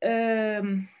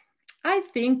I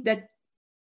think that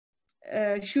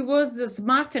she was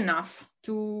smart enough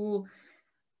to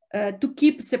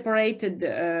keep separated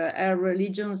her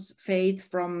religion's faith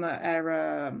from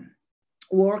her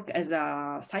work as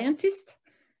a scientist,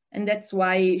 and that's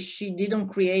why she didn't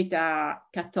create a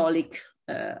Catholic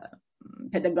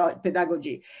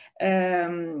pedagogy.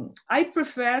 I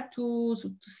prefer to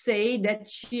say that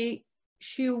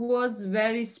she was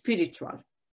very spiritual,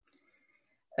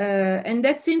 and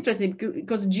that's interesting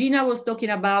because Gina was talking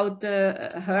about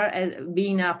her as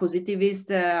being a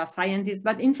positivist, a scientist,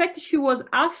 but in fact she was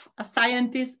half a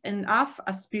scientist and half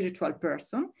a spiritual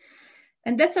person,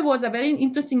 and that was a very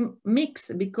interesting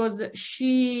mix, because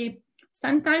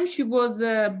sometimes she was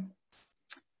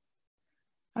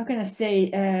how can I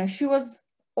say, she was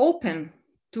open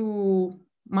to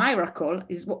miracle,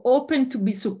 is open to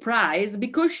be surprised,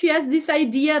 because she has this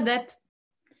idea that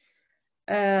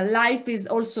life is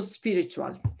also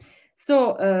spiritual.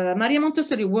 So Maria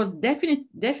Montessori was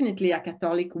definitely a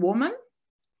Catholic woman,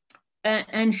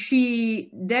 and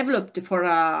she developed for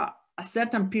a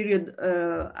certain period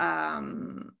a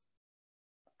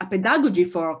pedagogy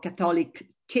for Catholic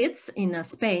kids in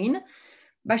Spain.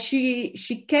 But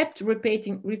she kept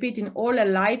repeating all her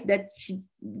life that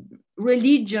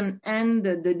religion and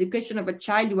the education of a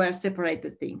child were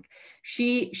separated things.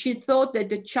 She thought that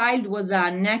the child was a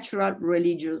natural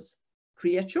religious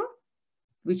creature,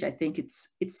 which I think it's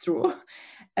true,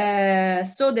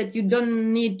 so that you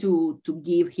don't need to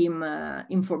give him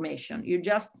information. You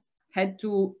just had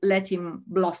to let him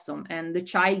blossom, and the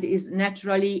child is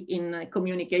naturally in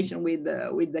communication with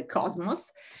the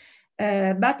cosmos.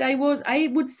 But I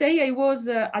would say I was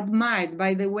admired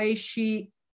by the way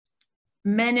she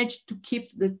managed to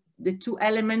keep the two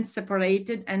elements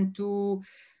separated, and to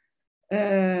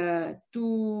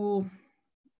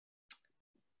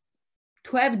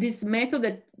to have this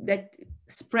method that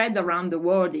spread around the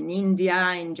world, in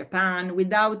India, in Japan,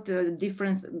 without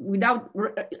difference, without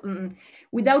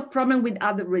problem with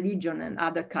other religion and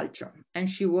other culture. And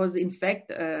she was, in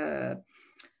fact,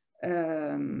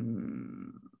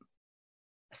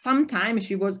 sometimes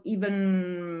she was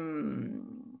even,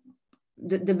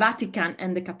 the Vatican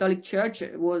and the Catholic Church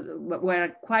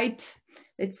were quite,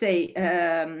 let's say,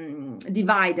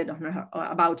 divided on her,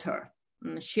 about her.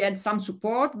 She had some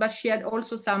support, but she had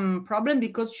also some problem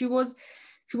because she was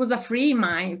a free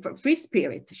mind, free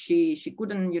spirit. She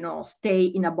couldn't, you know, stay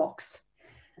in a box.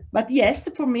 But yes,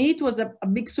 for me, it was a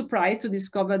big surprise to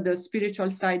discover the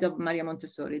spiritual side of Maria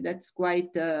Montessori. That's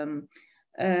quite,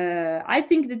 I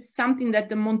think that's something that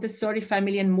the Montessori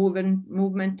family and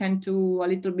movement tend to a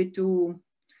little bit to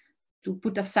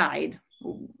put aside.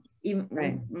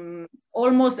 Right.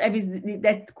 Almost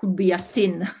that could be a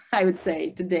sin, I would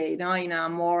say, today, now in a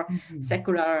more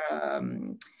secular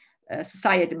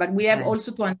society. But we have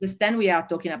also to understand we are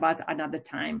talking about another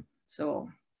time. So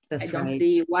that's I don't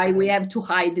see why we have to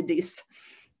hide this.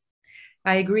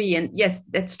 I agree. And yes,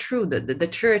 that's true. The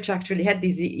church actually had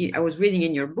this, I was reading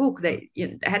in your book, they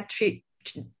had, you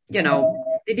know,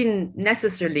 they didn't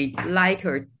necessarily like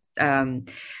her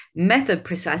method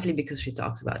precisely because she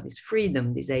talks about this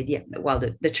freedom, this idea. Well,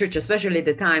 the church, especially at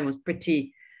the time, was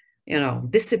pretty, you know,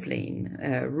 discipline,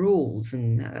 rules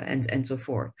and so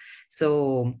forth.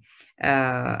 So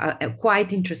a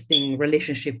quite interesting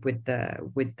relationship with the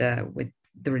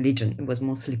religion. It was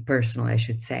mostly personal, I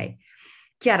should say.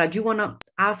 Chiara, do you want to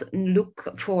ask more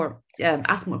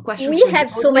questions? We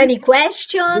have so many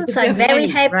questions. I'm very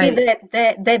happy that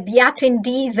the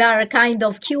attendees are kind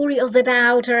of curious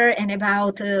about her and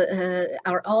about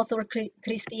our author,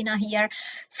 Cristina, here.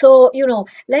 So, you know,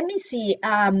 let me see.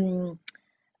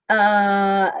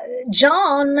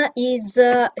 John is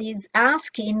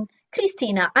asking,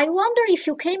 Cristina, I wonder if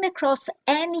you came across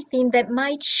anything that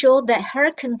might show that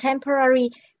her contemporary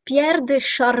Pierre de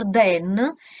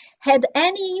Chardin had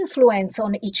any influence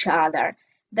on each other.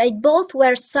 They both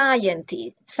were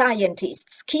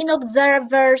scientists, keen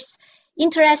observers,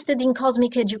 interested in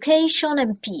cosmic education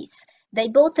and peace. They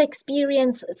both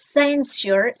experienced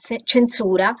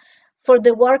censura, for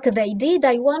the work they did.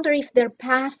 I wonder if their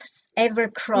paths ever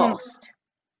crossed.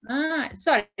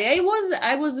 Sorry,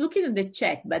 I was looking at the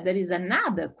chat, but there is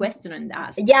another question and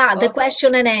ask. Yeah, the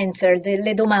question and answer,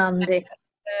 le domande.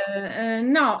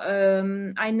 No,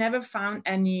 I never found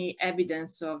any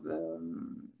evidence of.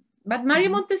 But Maria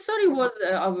Montessori was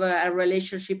of a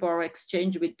relationship or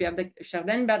exchange with Pierre de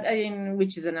Chardin, but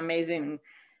which is an amazing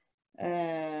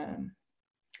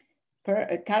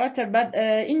character. But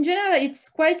in general, it's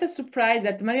quite a surprise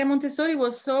that Maria Montessori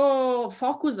was so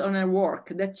focused on her work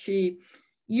that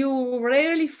you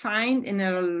rarely find in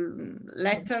her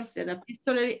letters and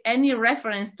epistolary any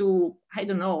reference to, I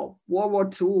don't know, World War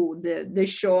II, the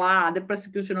Shoah, the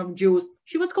persecution of Jews.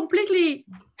 She was completely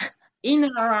in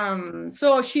her,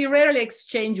 so she rarely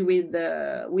exchanged with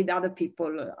other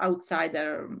people outside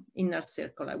her inner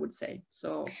circle, I would say.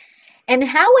 So. And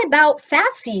how about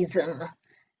fascism?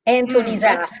 Anthony's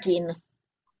asking.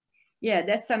 Yeah,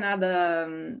 that's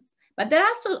another. But there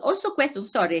are also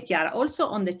questions. Sorry, Chiara. Also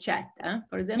on the chat,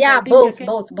 for example. Yeah, both.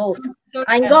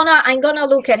 I'm gonna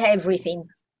look at everything.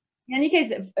 In any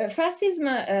case, fascism,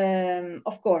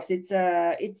 of course, it's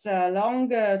a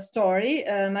long story.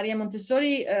 Maria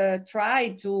Montessori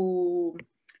tried to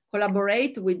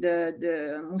collaborate with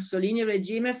the Mussolini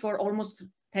regime for almost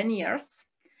 10 years,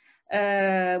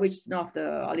 which is not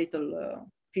a little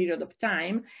period of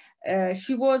time.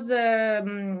 She was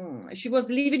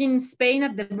living in Spain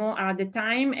at the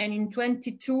time, and in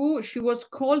 22 she was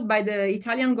called by the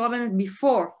Italian government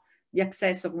before the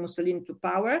access of Mussolini to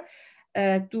power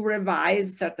to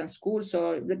revise certain schools.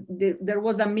 So there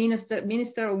was a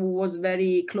minister who was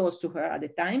very close to her at the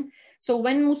time. So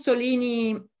when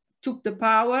Mussolini took the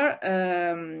power,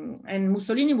 and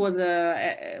Mussolini was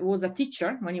a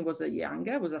teacher when he was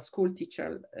younger, was a school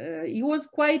teacher. He was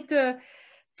quite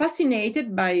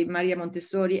fascinated by Maria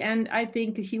Montessori, and I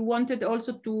think he wanted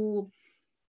also to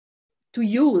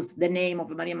use the name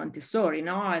of Maria Montessori,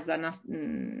 as a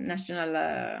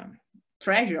national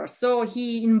treasure. So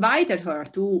he invited her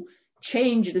to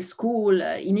change the school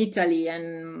in Italy,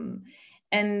 and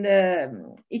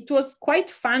it was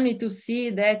quite funny to see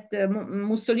that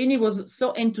Mussolini was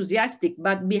so enthusiastic,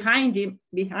 but behind him,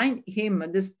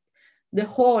 the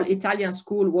whole Italian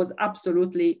school was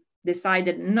absolutely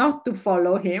decided not to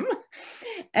follow him.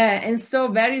 And so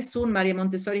very soon Maria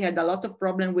Montessori had a lot of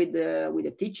problem with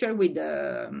the teacher, with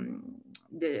the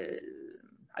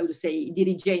I would say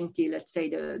dirigenti, let's say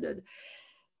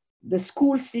the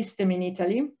school system in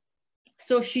Italy.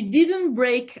 So she didn't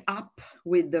break up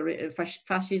with the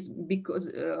fascism because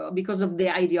of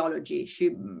the ideology. She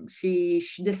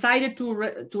decided to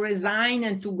resign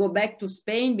and to go back to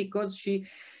Spain because she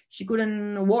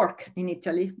couldn't work in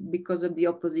Italy because of the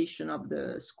opposition of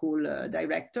the school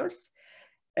directors.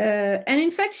 And in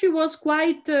fact, she was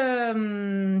quite,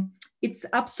 it's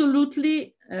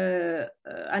absolutely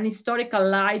an historical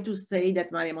lie to say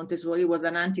that Maria Montessori was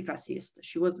an anti-fascist.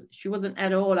 She wasn't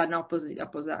at all an opposite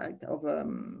of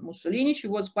Mussolini. She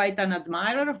was quite an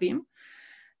admirer of him.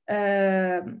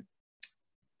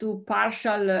 To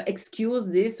partial excuse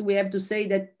this, we have to say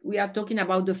that we are talking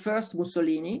about the first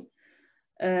Mussolini.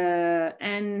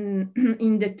 And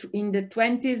in the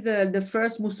 20s, the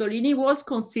first Mussolini was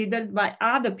considered by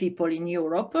other people in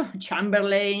Europe,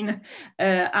 Chamberlain,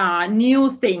 a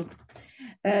new thing.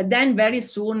 Then very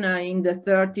soon in the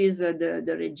 30s,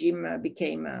 the regime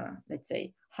became, let's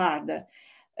say, harder.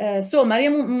 So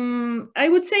I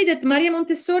would say that Maria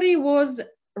Montessori was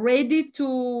ready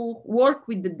to work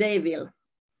with the devil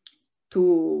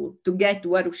to get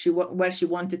where she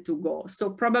wanted to go. So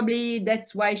probably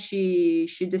that's why she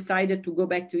decided to go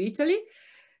back to Italy.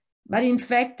 But in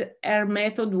fact, her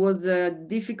method was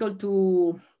difficult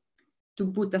to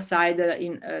put aside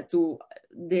to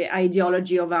the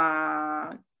ideology of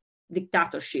a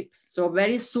dictatorship. So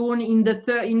very soon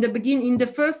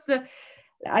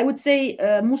I would say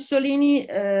Mussolini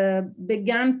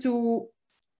began to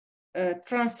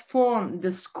transform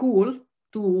the school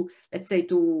to, let's say,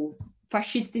 to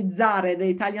fascistizzare the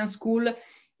Italian school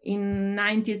in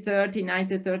 1930,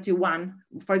 1931.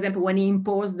 For example, when he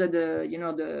imposed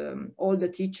all the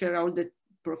teacher, all the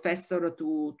professor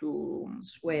to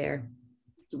swear.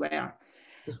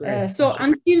 So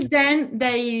until then,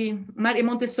 Maria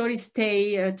Montessori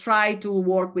tried to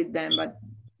work with them, but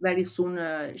very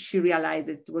soon she realized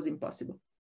it was impossible.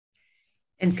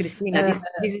 And Cristina,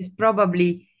 this is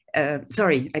probably,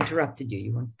 sorry, I interrupted you.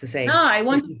 You want to say? No, I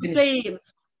want to say,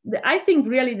 I think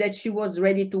really that she was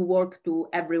ready to work to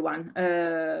everyone.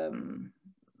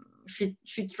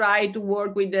 She tried to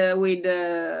work with the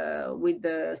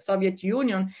Soviet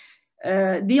Union.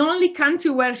 The only country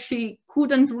where she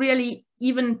couldn't really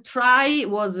even try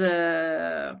was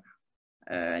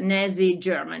Nazi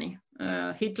Germany.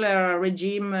 Hitler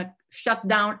regime shut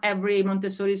down every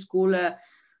Montessori school a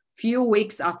few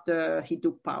weeks after he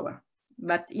took power.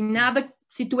 But in other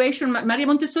situations, Maria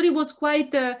Montessori was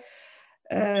quite, how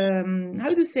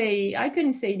can you say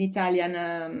in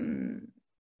Italian?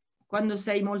 Quando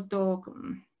sei molto,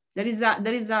 there is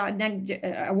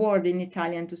a word in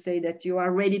Italian to say that you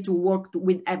are ready to work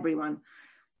with everyone.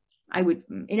 I would,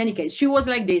 in any case, she was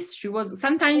like this. She was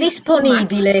sometimes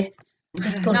disponibile.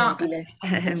 No.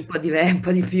 un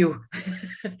po' di più.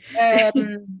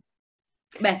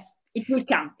 Beh, it will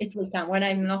come when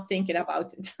I'm not thinking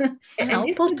about it.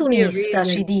 Opportunista,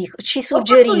 ci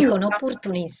suggeriscono,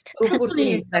 opportunista.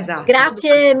 Opportunista, esatto.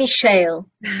 Grazie, Michelle.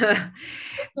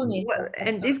 Well,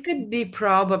 and this could be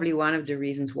probably one of the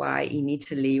reasons why in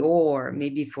Italy, or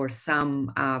maybe for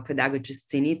some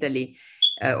pedagogists in Italy,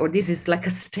 or this is like a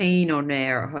stain on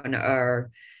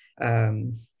her.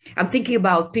 I'm thinking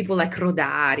about people like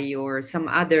Rodari or some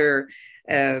other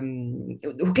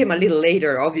who came a little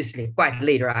later, obviously quite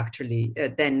later actually,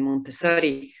 than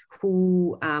Montessori,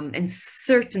 who and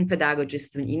certain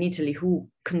pedagogists in Italy who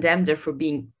condemned her for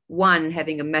being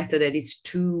having a method that is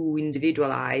too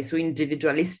individualized, too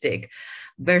individualistic,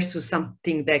 versus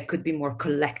something that could be more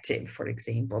collective, for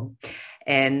example,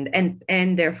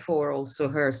 and therefore also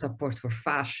her support for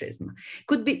fascism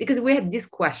could be, because we had this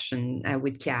question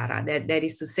with Chiara, that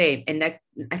is to say, and that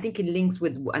I think it links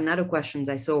with another questions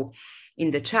I saw in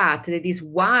the chat, that is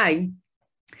why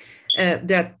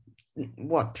there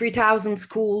are 3,000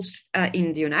 schools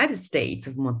in the United States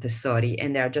of Montessori,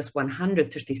 and there are just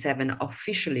 137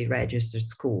 officially registered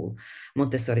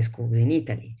Montessori schools in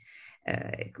Italy.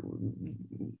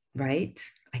 Right?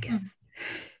 I guess.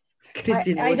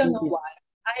 Cristina, I don't know why.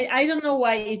 I don't know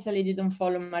why Italy didn't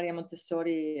follow Maria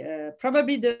Montessori.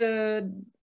 Probably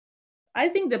I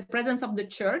think the presence of the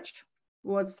church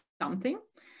was something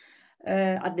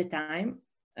at the time.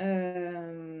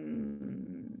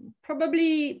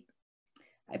 Probably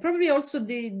also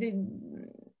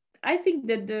I think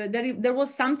that there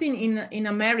was something in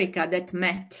America that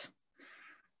met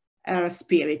her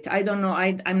spirit. I don't know,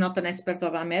 I'm not an expert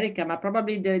of America, but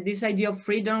probably this idea of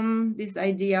freedom, this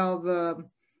idea of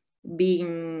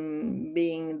being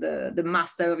the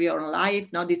master of your own life,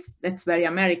 that's very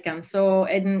American. So,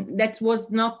 and that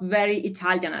was not very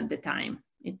Italian at the time.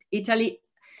 Italy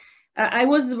I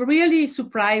was really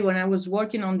surprised when I was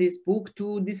working on this book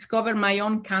to discover my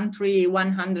own country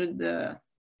 100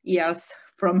 years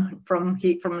from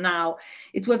now.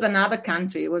 It was another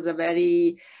country. It was a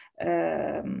very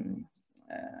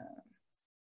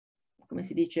come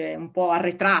si dice, un po'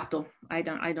 arretrato. I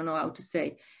don't know how to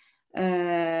say.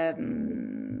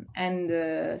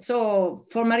 So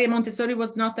for Maria Montessori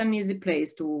was not an easy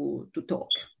place to talk.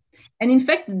 And in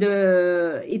fact,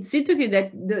 it's interesting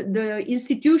that the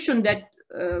institution that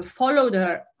followed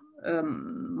her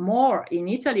more in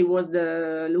Italy was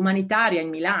the l'Umanitaria in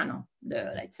Milano,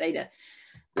 let's say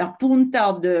la punta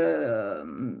of del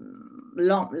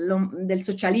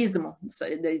socialismo,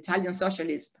 the Italian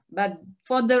socialism. But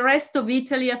for the rest of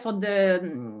Italy, for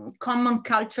the common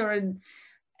culture,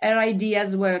 her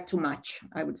ideas were too much,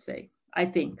 I would say, I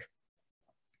think.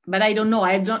 But I don't know.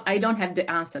 I don't have the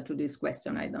answer to this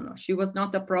question. I don't know. She was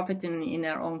not a prophet in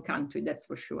her own country, that's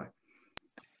for sure.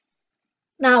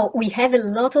 Now, we have a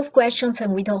lot of questions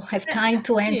and we don't have time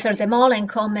to answer them all, and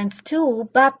comments too,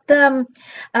 but and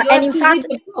in fact,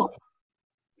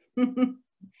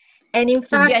 and in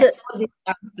fact, get all these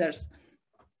answers.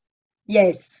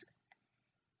 Yes.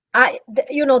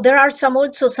 There are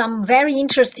also some very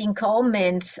interesting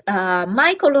comments.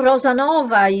 Michael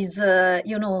Rosanova is,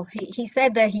 he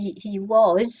said that he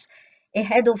was a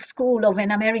head of school of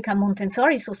an American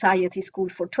Montessori Society school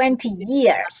for 20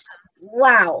 years.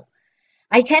 Wow.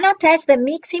 I can attest that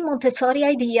mixing Montessori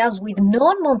ideas with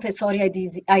non-Montessori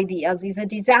ideas is a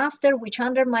disaster which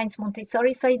undermines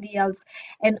Montessori's ideals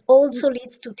and also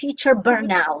leads to teacher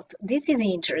burnout. This is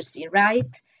interesting,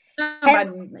 right?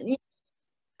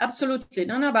 Absolutely.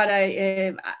 No, but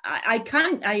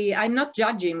I'm not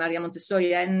judging Maria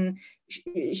Montessori. And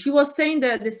she was saying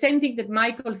the same thing that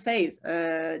Michael says,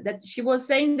 that she was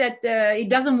saying that it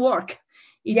doesn't work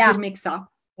if you mix up.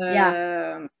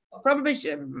 Probably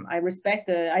I respect,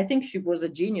 I think she was a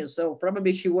genius, so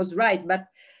probably she was right. But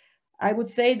I would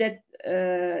say that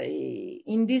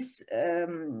in this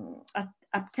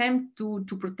attempt to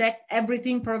protect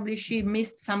everything, probably she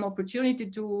missed some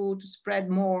opportunity to spread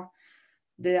more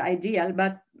the ideal,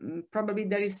 but probably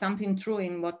there is something true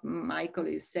in what Michael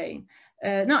is saying.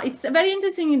 No, it's very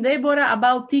interesting, Deborah,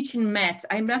 about teaching math.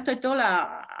 I'm not at all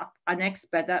an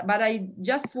expert, but I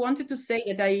just wanted to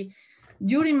say that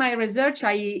during my research,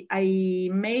 I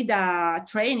made a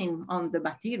training on the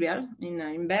material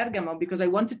in Bergamo because I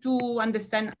wanted to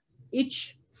understand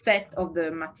each set of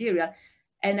the material.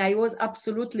 And I was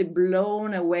absolutely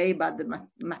blown away by the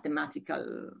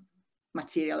mathematical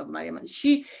material of Maria.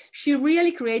 She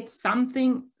really creates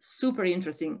something super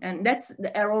interesting, and that's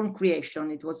her own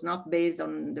creation. It was not based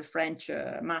on the French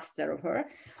master of her,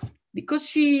 because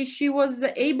she was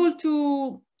able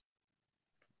to,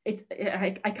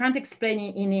 I can't explain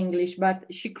it in English, but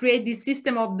she created this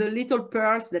system of the little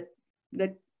pearls that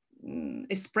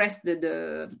express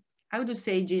the how to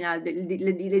say, Gina,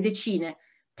 le decine,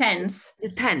 tens. The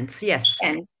tens, yes.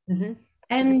 Tens. Mm-hmm.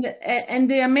 And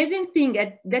the amazing thing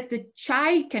that the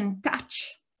child can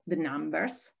touch the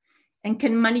numbers and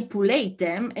can manipulate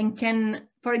them and can,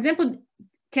 for example,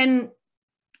 can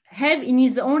have in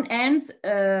his own hands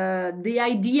the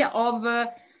idea of,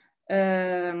 how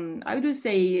do you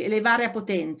say, elevare a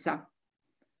potenza?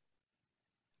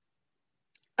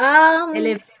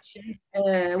 Elevation.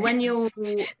 When you,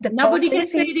 nobody can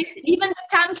say this, even the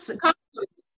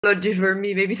for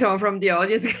me, maybe someone from the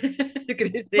audience.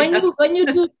 when you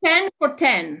do 10 for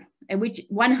 10, which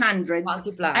 100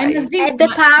 multiply, and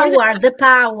the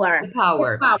power.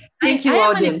 Thank you,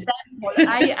 audience.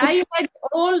 I had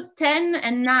all 10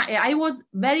 and 9. I was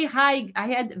very high. I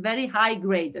had very high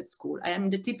grade at school. I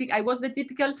was the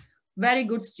typical very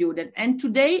good student, and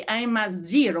today I'm a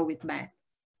 0 with math.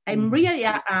 I'm really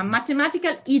a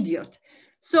mathematical idiot.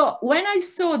 So when I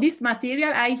saw this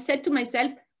material, I said to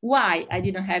myself, why I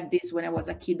didn't have this when I was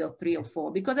a kid of 3 or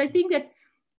 4? Because I think that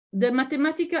the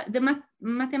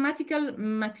mathematical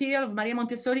material of Maria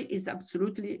Montessori is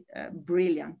absolutely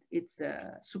brilliant. It's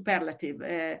superlative.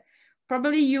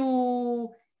 Probably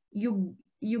you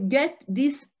get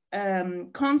this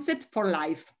concept for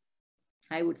life,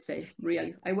 I would say.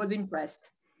 Really, I was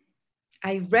impressed.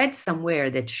 I read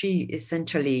somewhere that she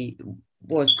essentially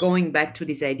was going back to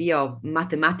this idea of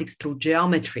mathematics through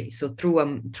geometry. So through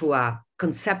a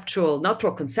conceptual, not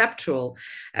through a conceptual,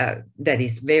 that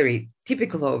is very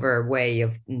typical of her way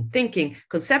of thinking,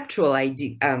 conceptual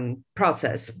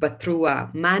process, but through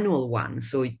a manual one.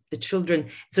 So the children,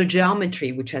 so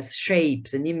geometry, which has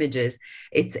shapes and images,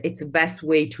 it's the best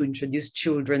way to introduce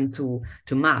children to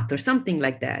math or something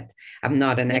like that. I'm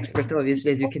not an expert,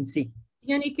 obviously, as you can see.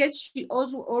 In any case, she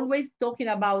also always talking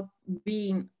about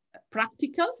being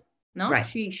practical No, right.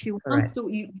 she wants to.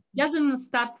 She doesn't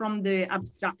start from the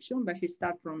abstraction, but she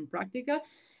starts from practical,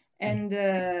 and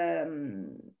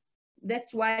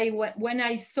that's why when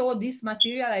I saw this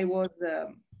material, I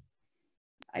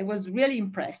was really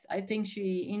impressed. I think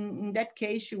she, in that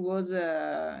case, she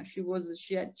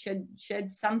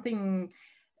had something.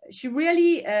 She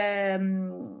really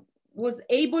was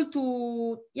able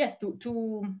to, yes, to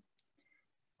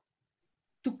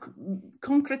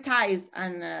concretize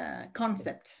a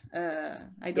concept.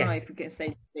 I don't know if you can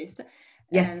say this.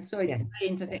 Yes. And so it's very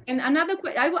interesting. And another,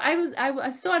 I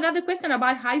saw another question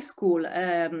about high school.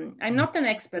 I'm not an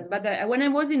expert, but when I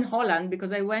was in Holland,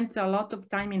 because I went a lot of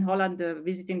time in Holland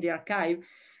visiting the archive,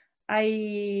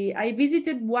 I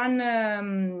visited one,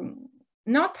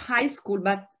 not high school,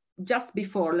 but just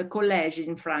before the college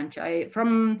in French.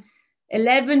 From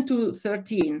 11 to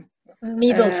 13.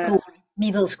 Middle school.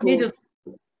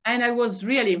 And I was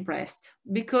really impressed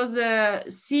because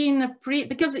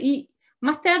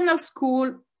maternal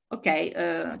school, okay,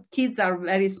 kids are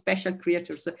very special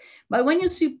creatures, but when you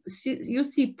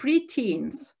see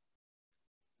pre-teens,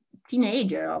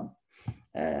 teenager,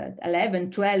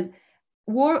 11, 12,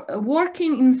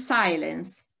 working in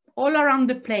silence all around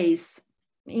the place,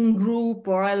 in group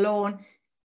or alone.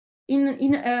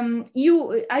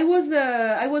 I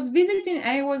was visiting.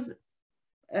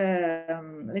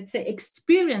 Let's say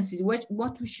experiences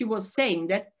what she was saying,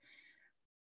 that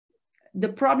the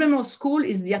problem of school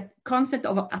is the concept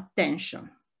of attention.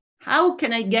 How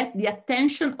can I get the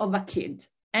attention of a kid?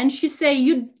 And she say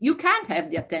you can't have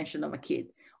the attention of a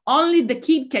kid. Only the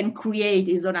kid can create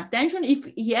his own attention if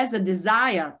he has a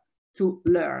desire to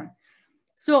learn.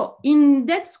 So in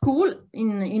that school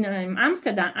in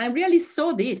Amsterdam, I really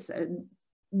saw this.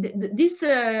 This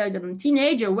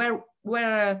teenager were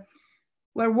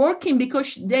working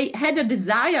because they had a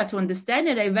desire to understand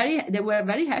it. They were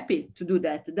very happy to do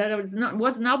that. There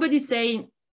was nobody saying,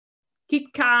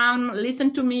 keep calm,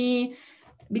 listen to me,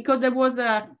 because there was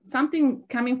something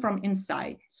coming from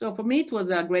inside. So for me, it was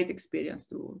a great experience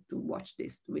to watch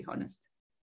this, to be honest.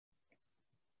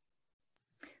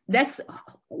 That's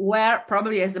where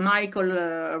probably, as Michael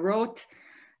wrote,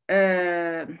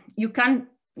 you can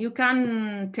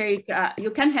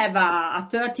have a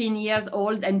 13 years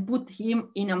old and put him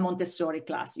in a Montessori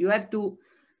class. You have to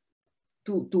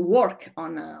work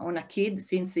on a kid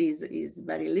since he's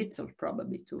very little,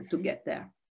 probably, to get there.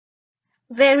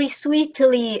 Very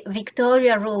sweetly,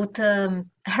 Victoria wrote,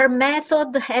 her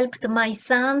method helped my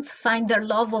sons find their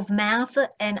love of math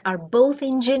and are both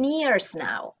engineers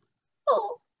now.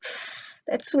 Oh,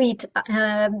 that's sweet.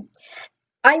 I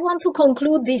want to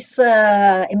conclude this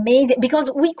amazing, because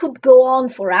we could go on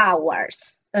for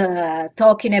hours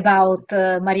talking about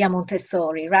Maria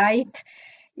Montessori, right?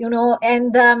 You know,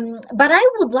 and but I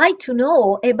would like to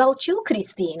know about you,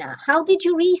 Cristina. How did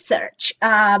you research?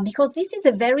 Because this is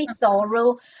a very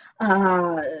thorough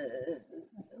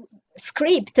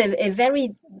script, a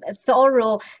very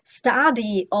thorough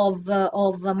study of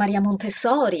Maria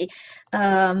Montessori.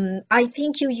 I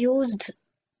think you used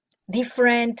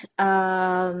different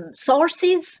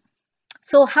sources.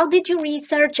 So how did you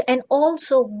research, and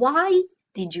also why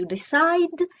did you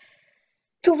decide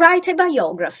to write a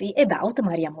biography about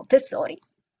Maria Montessori?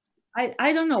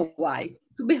 I don't know why.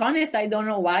 To be honest, I don't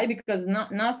know why, because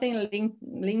nothing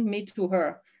linked me to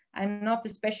her. I'm not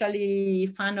especially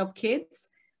fan of kids.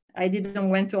 I didn't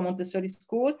went to a Montessori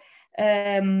school.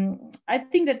 I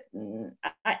think that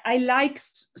I like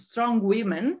strong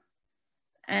women.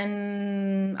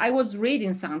 And I was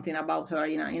reading something about her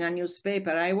in a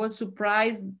newspaper. I was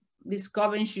surprised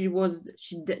discovering she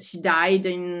died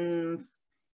in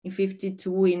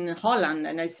 52 in Holland.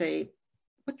 And I say,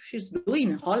 what she's doing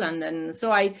in Holland? And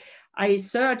so I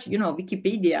searched,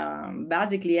 Wikipedia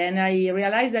basically, and I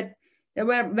realized that there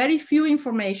were very few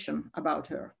information about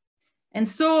her. And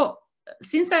so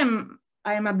since I'm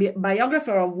a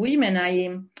biographer of women,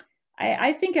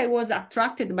 I think I was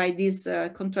attracted by this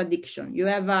contradiction. You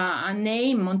have a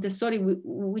name, Montessori,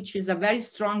 which is a very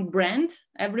strong brand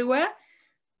everywhere,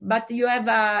 but you have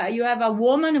a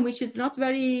woman which is not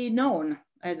very known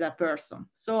as a person.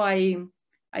 So I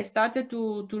started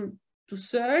to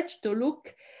search, to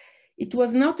look. It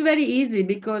was not very easy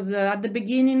because at the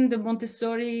beginning the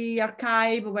Montessori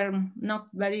archive were not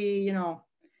very,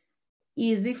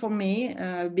 easy for me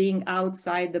being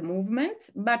outside the movement,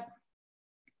 but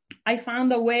I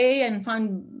found a way and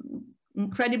found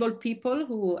incredible people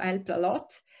who helped a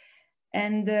lot.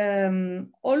 And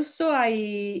also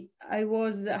I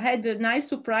had a nice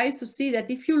surprise to see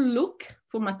that if you look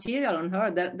for material on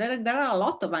her, there are a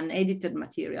lot of unedited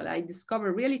material. I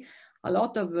discovered really a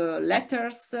lot of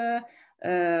letters,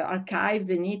 archives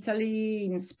in Italy,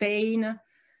 in Spain.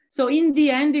 So in the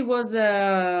end, it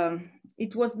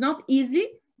was not easy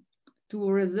to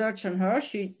research on her.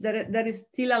 There is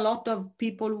still a lot of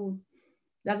people who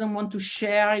doesn't want to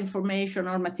share information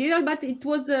or material, but it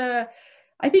was, I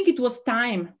think it was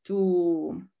time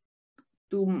to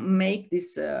make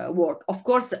this work. Of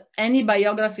course, any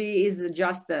biography is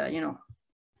just,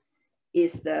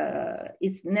 it's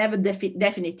never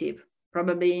definitive.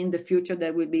 Probably in the future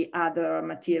there will be other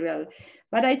material,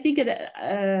 but I think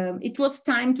it was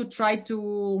time to try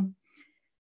to,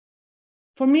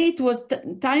 for me, it was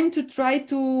time to try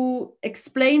to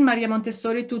explain Maria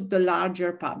Montessori to the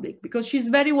larger public, because she's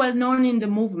very well known in the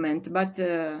movement, but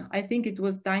I think it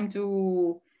was time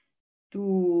to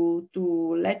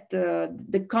let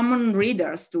the common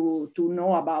readers to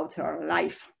know about her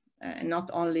life, and not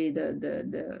only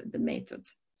the method.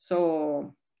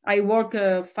 So I worked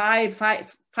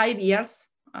 5 years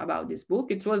about this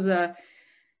book. I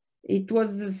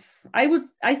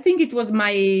think it was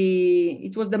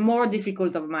the more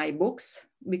difficult of my books,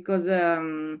 because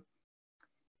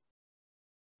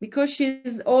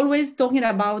she's always talking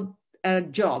about her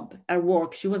job, her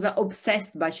work. She was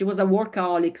obsessed by, she was a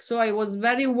workaholic. So I was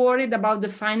very worried about the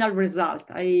final result.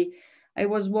 I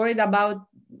was worried about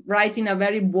writing a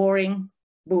very boring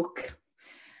book.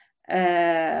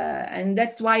 And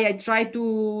that's why I try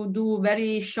to do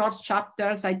very short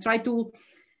chapters. I try to,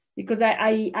 because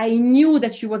I knew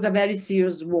that she was a very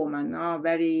serious woman,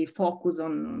 very focused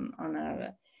on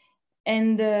her.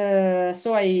 And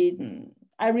so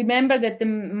I remember that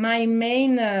my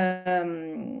main,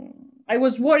 I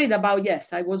was worried about,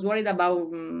 I was worried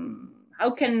about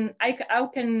how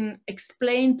can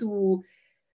explain to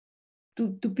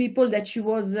people that she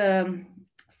was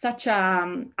such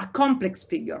a complex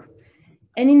figure.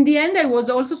 And in the end, I was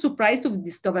also surprised to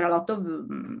discover a lot of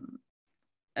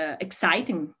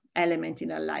exciting elements in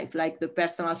her life, like the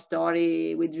personal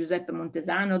story with Giuseppe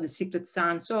Montesano, The Secret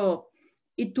Son. So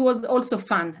it was also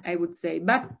fun, I would say,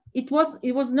 but it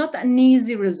was not an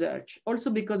easy research. Also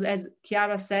because, as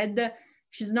Chiara said,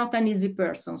 she's not an easy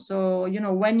person. So,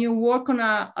 when you work on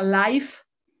a life,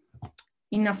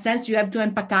 in a sense, you have to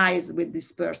empathize with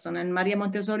this person. And Maria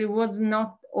Montessori was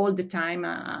not all the time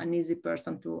an easy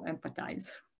person to empathize,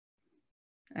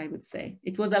 I would say.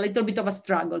 It was a little bit of a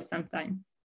struggle sometimes.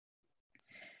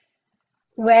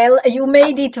 Well, you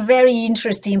made it very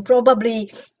interesting.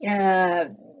 Probably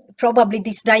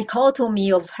this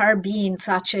dichotomy of her being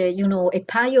such a, a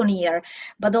pioneer,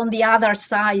 but on the other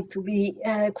side to be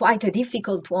quite a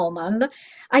difficult woman,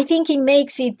 I think it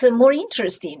makes it more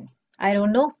interesting. I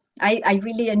don't know. I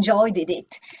really enjoyed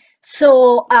it.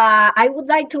 So I would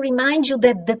like to remind you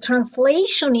that the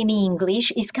translation in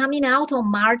English is coming out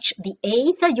on March the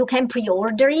 8th. You can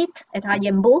pre-order it at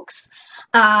IM Books.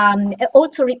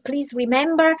 Also, please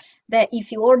remember that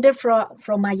if you order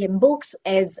from IM Books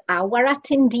as our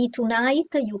attendee tonight,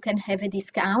 you can have a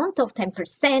discount of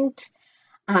 10%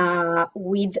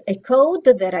 with a code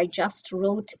that I just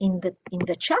wrote in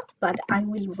the chat, but I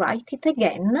will write it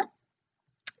again.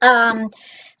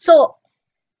 So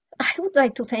I would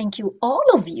like to thank you, all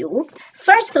of you.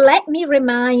 First, let me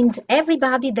remind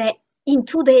everybody that in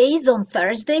 2 days, on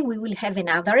Thursday, we will have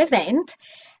another event,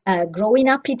 Growing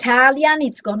Up Italian.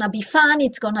 It's gonna be fun.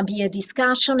 It's gonna be a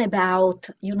discussion about,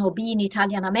 being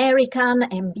Italian American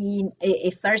and being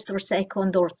a first or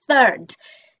second or third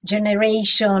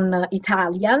generation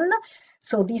Italian.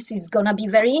 So this is gonna be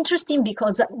very interesting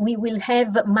because we will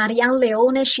have Marianne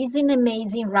Leone. She's an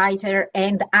amazing writer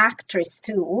and actress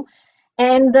too.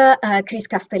 And Chris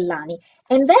Castellani.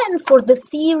 And then for the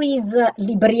series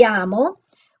Libriamo,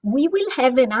 we will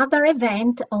have another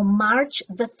event on March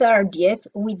the 30th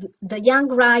with the young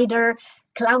writer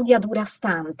Claudia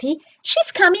Durazzini.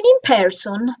 She's coming in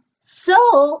person,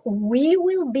 so we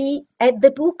will be at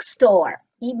the bookstore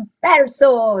in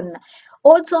person.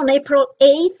 Also on April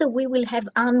 8th, we will have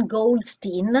Anne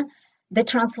Goldstein, the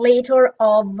translator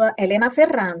of Elena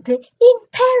Ferrante, in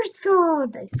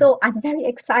person. So I'm very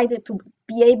excited to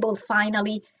be able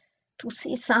finally to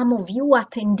see some of you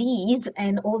attendees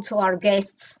and also our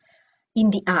guests in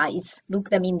the eyes, look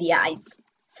them in the eyes.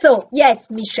 So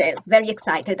yes, Michelle, very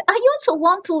excited. I also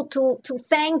want to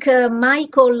thank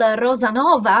Michael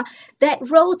Rosanova that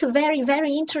wrote very,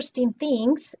 very interesting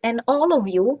things, and all of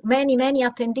you, many, many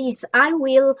attendees. I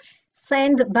will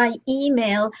send by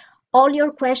email all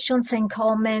your questions and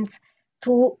comments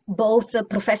to both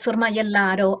Professor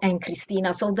Maiellaro and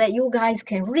Cristina so that you guys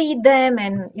can read them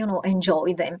and,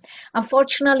 enjoy them.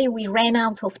 Unfortunately, we ran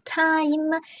out of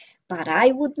time, but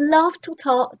I would love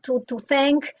to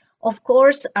thank of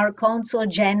course, our Consul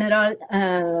General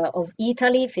of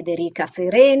Italy, Federica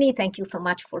Sereni. Thank you so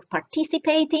much for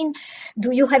participating.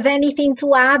 Do you have anything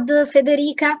to add,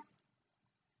 Federica?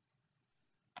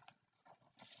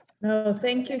 No,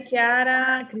 thank you,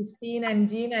 Chiara, Cristina, and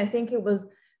Gina. I think it was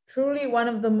truly one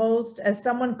of the most, as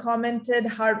someone commented,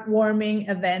 heartwarming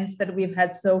events that we've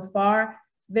had so far.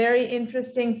 Very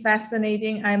interesting,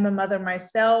 fascinating. I'm a mother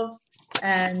myself,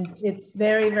 and it's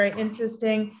very, very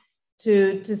interesting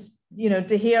to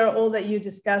hear all that you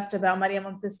discussed about Maria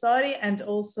Montessori. And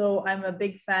also, I'm a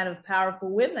big fan of powerful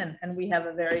women, and we have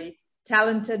a very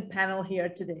talented panel here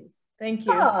today. Thank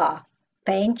you. Oh,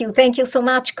 thank you. Thank you so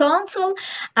much, Consul.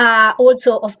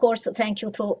 Also, of course, thank you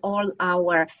to all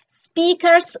our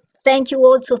speakers. Thank you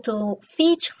also to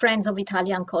FICC, Friends of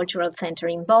Italian Cultural Center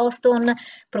in Boston,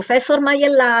 Professor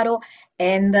Maiellaro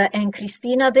and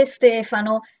Cristina De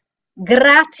Stefano.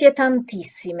 Grazie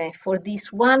tantissime for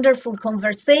this wonderful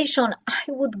conversation. I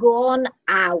would go on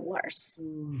hours.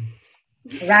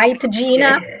 Right,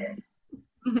 Gina?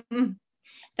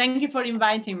 Thank you for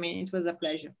inviting me. It was a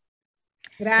pleasure.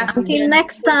 Grazie. Until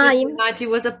next time. Thank you so much. It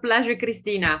was a pleasure,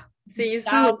 Cristina. See you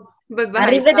soon. Ciao. Bye-bye.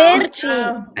 Arrivederci.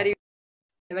 Ciao.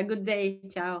 Have a good day.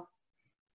 Ciao.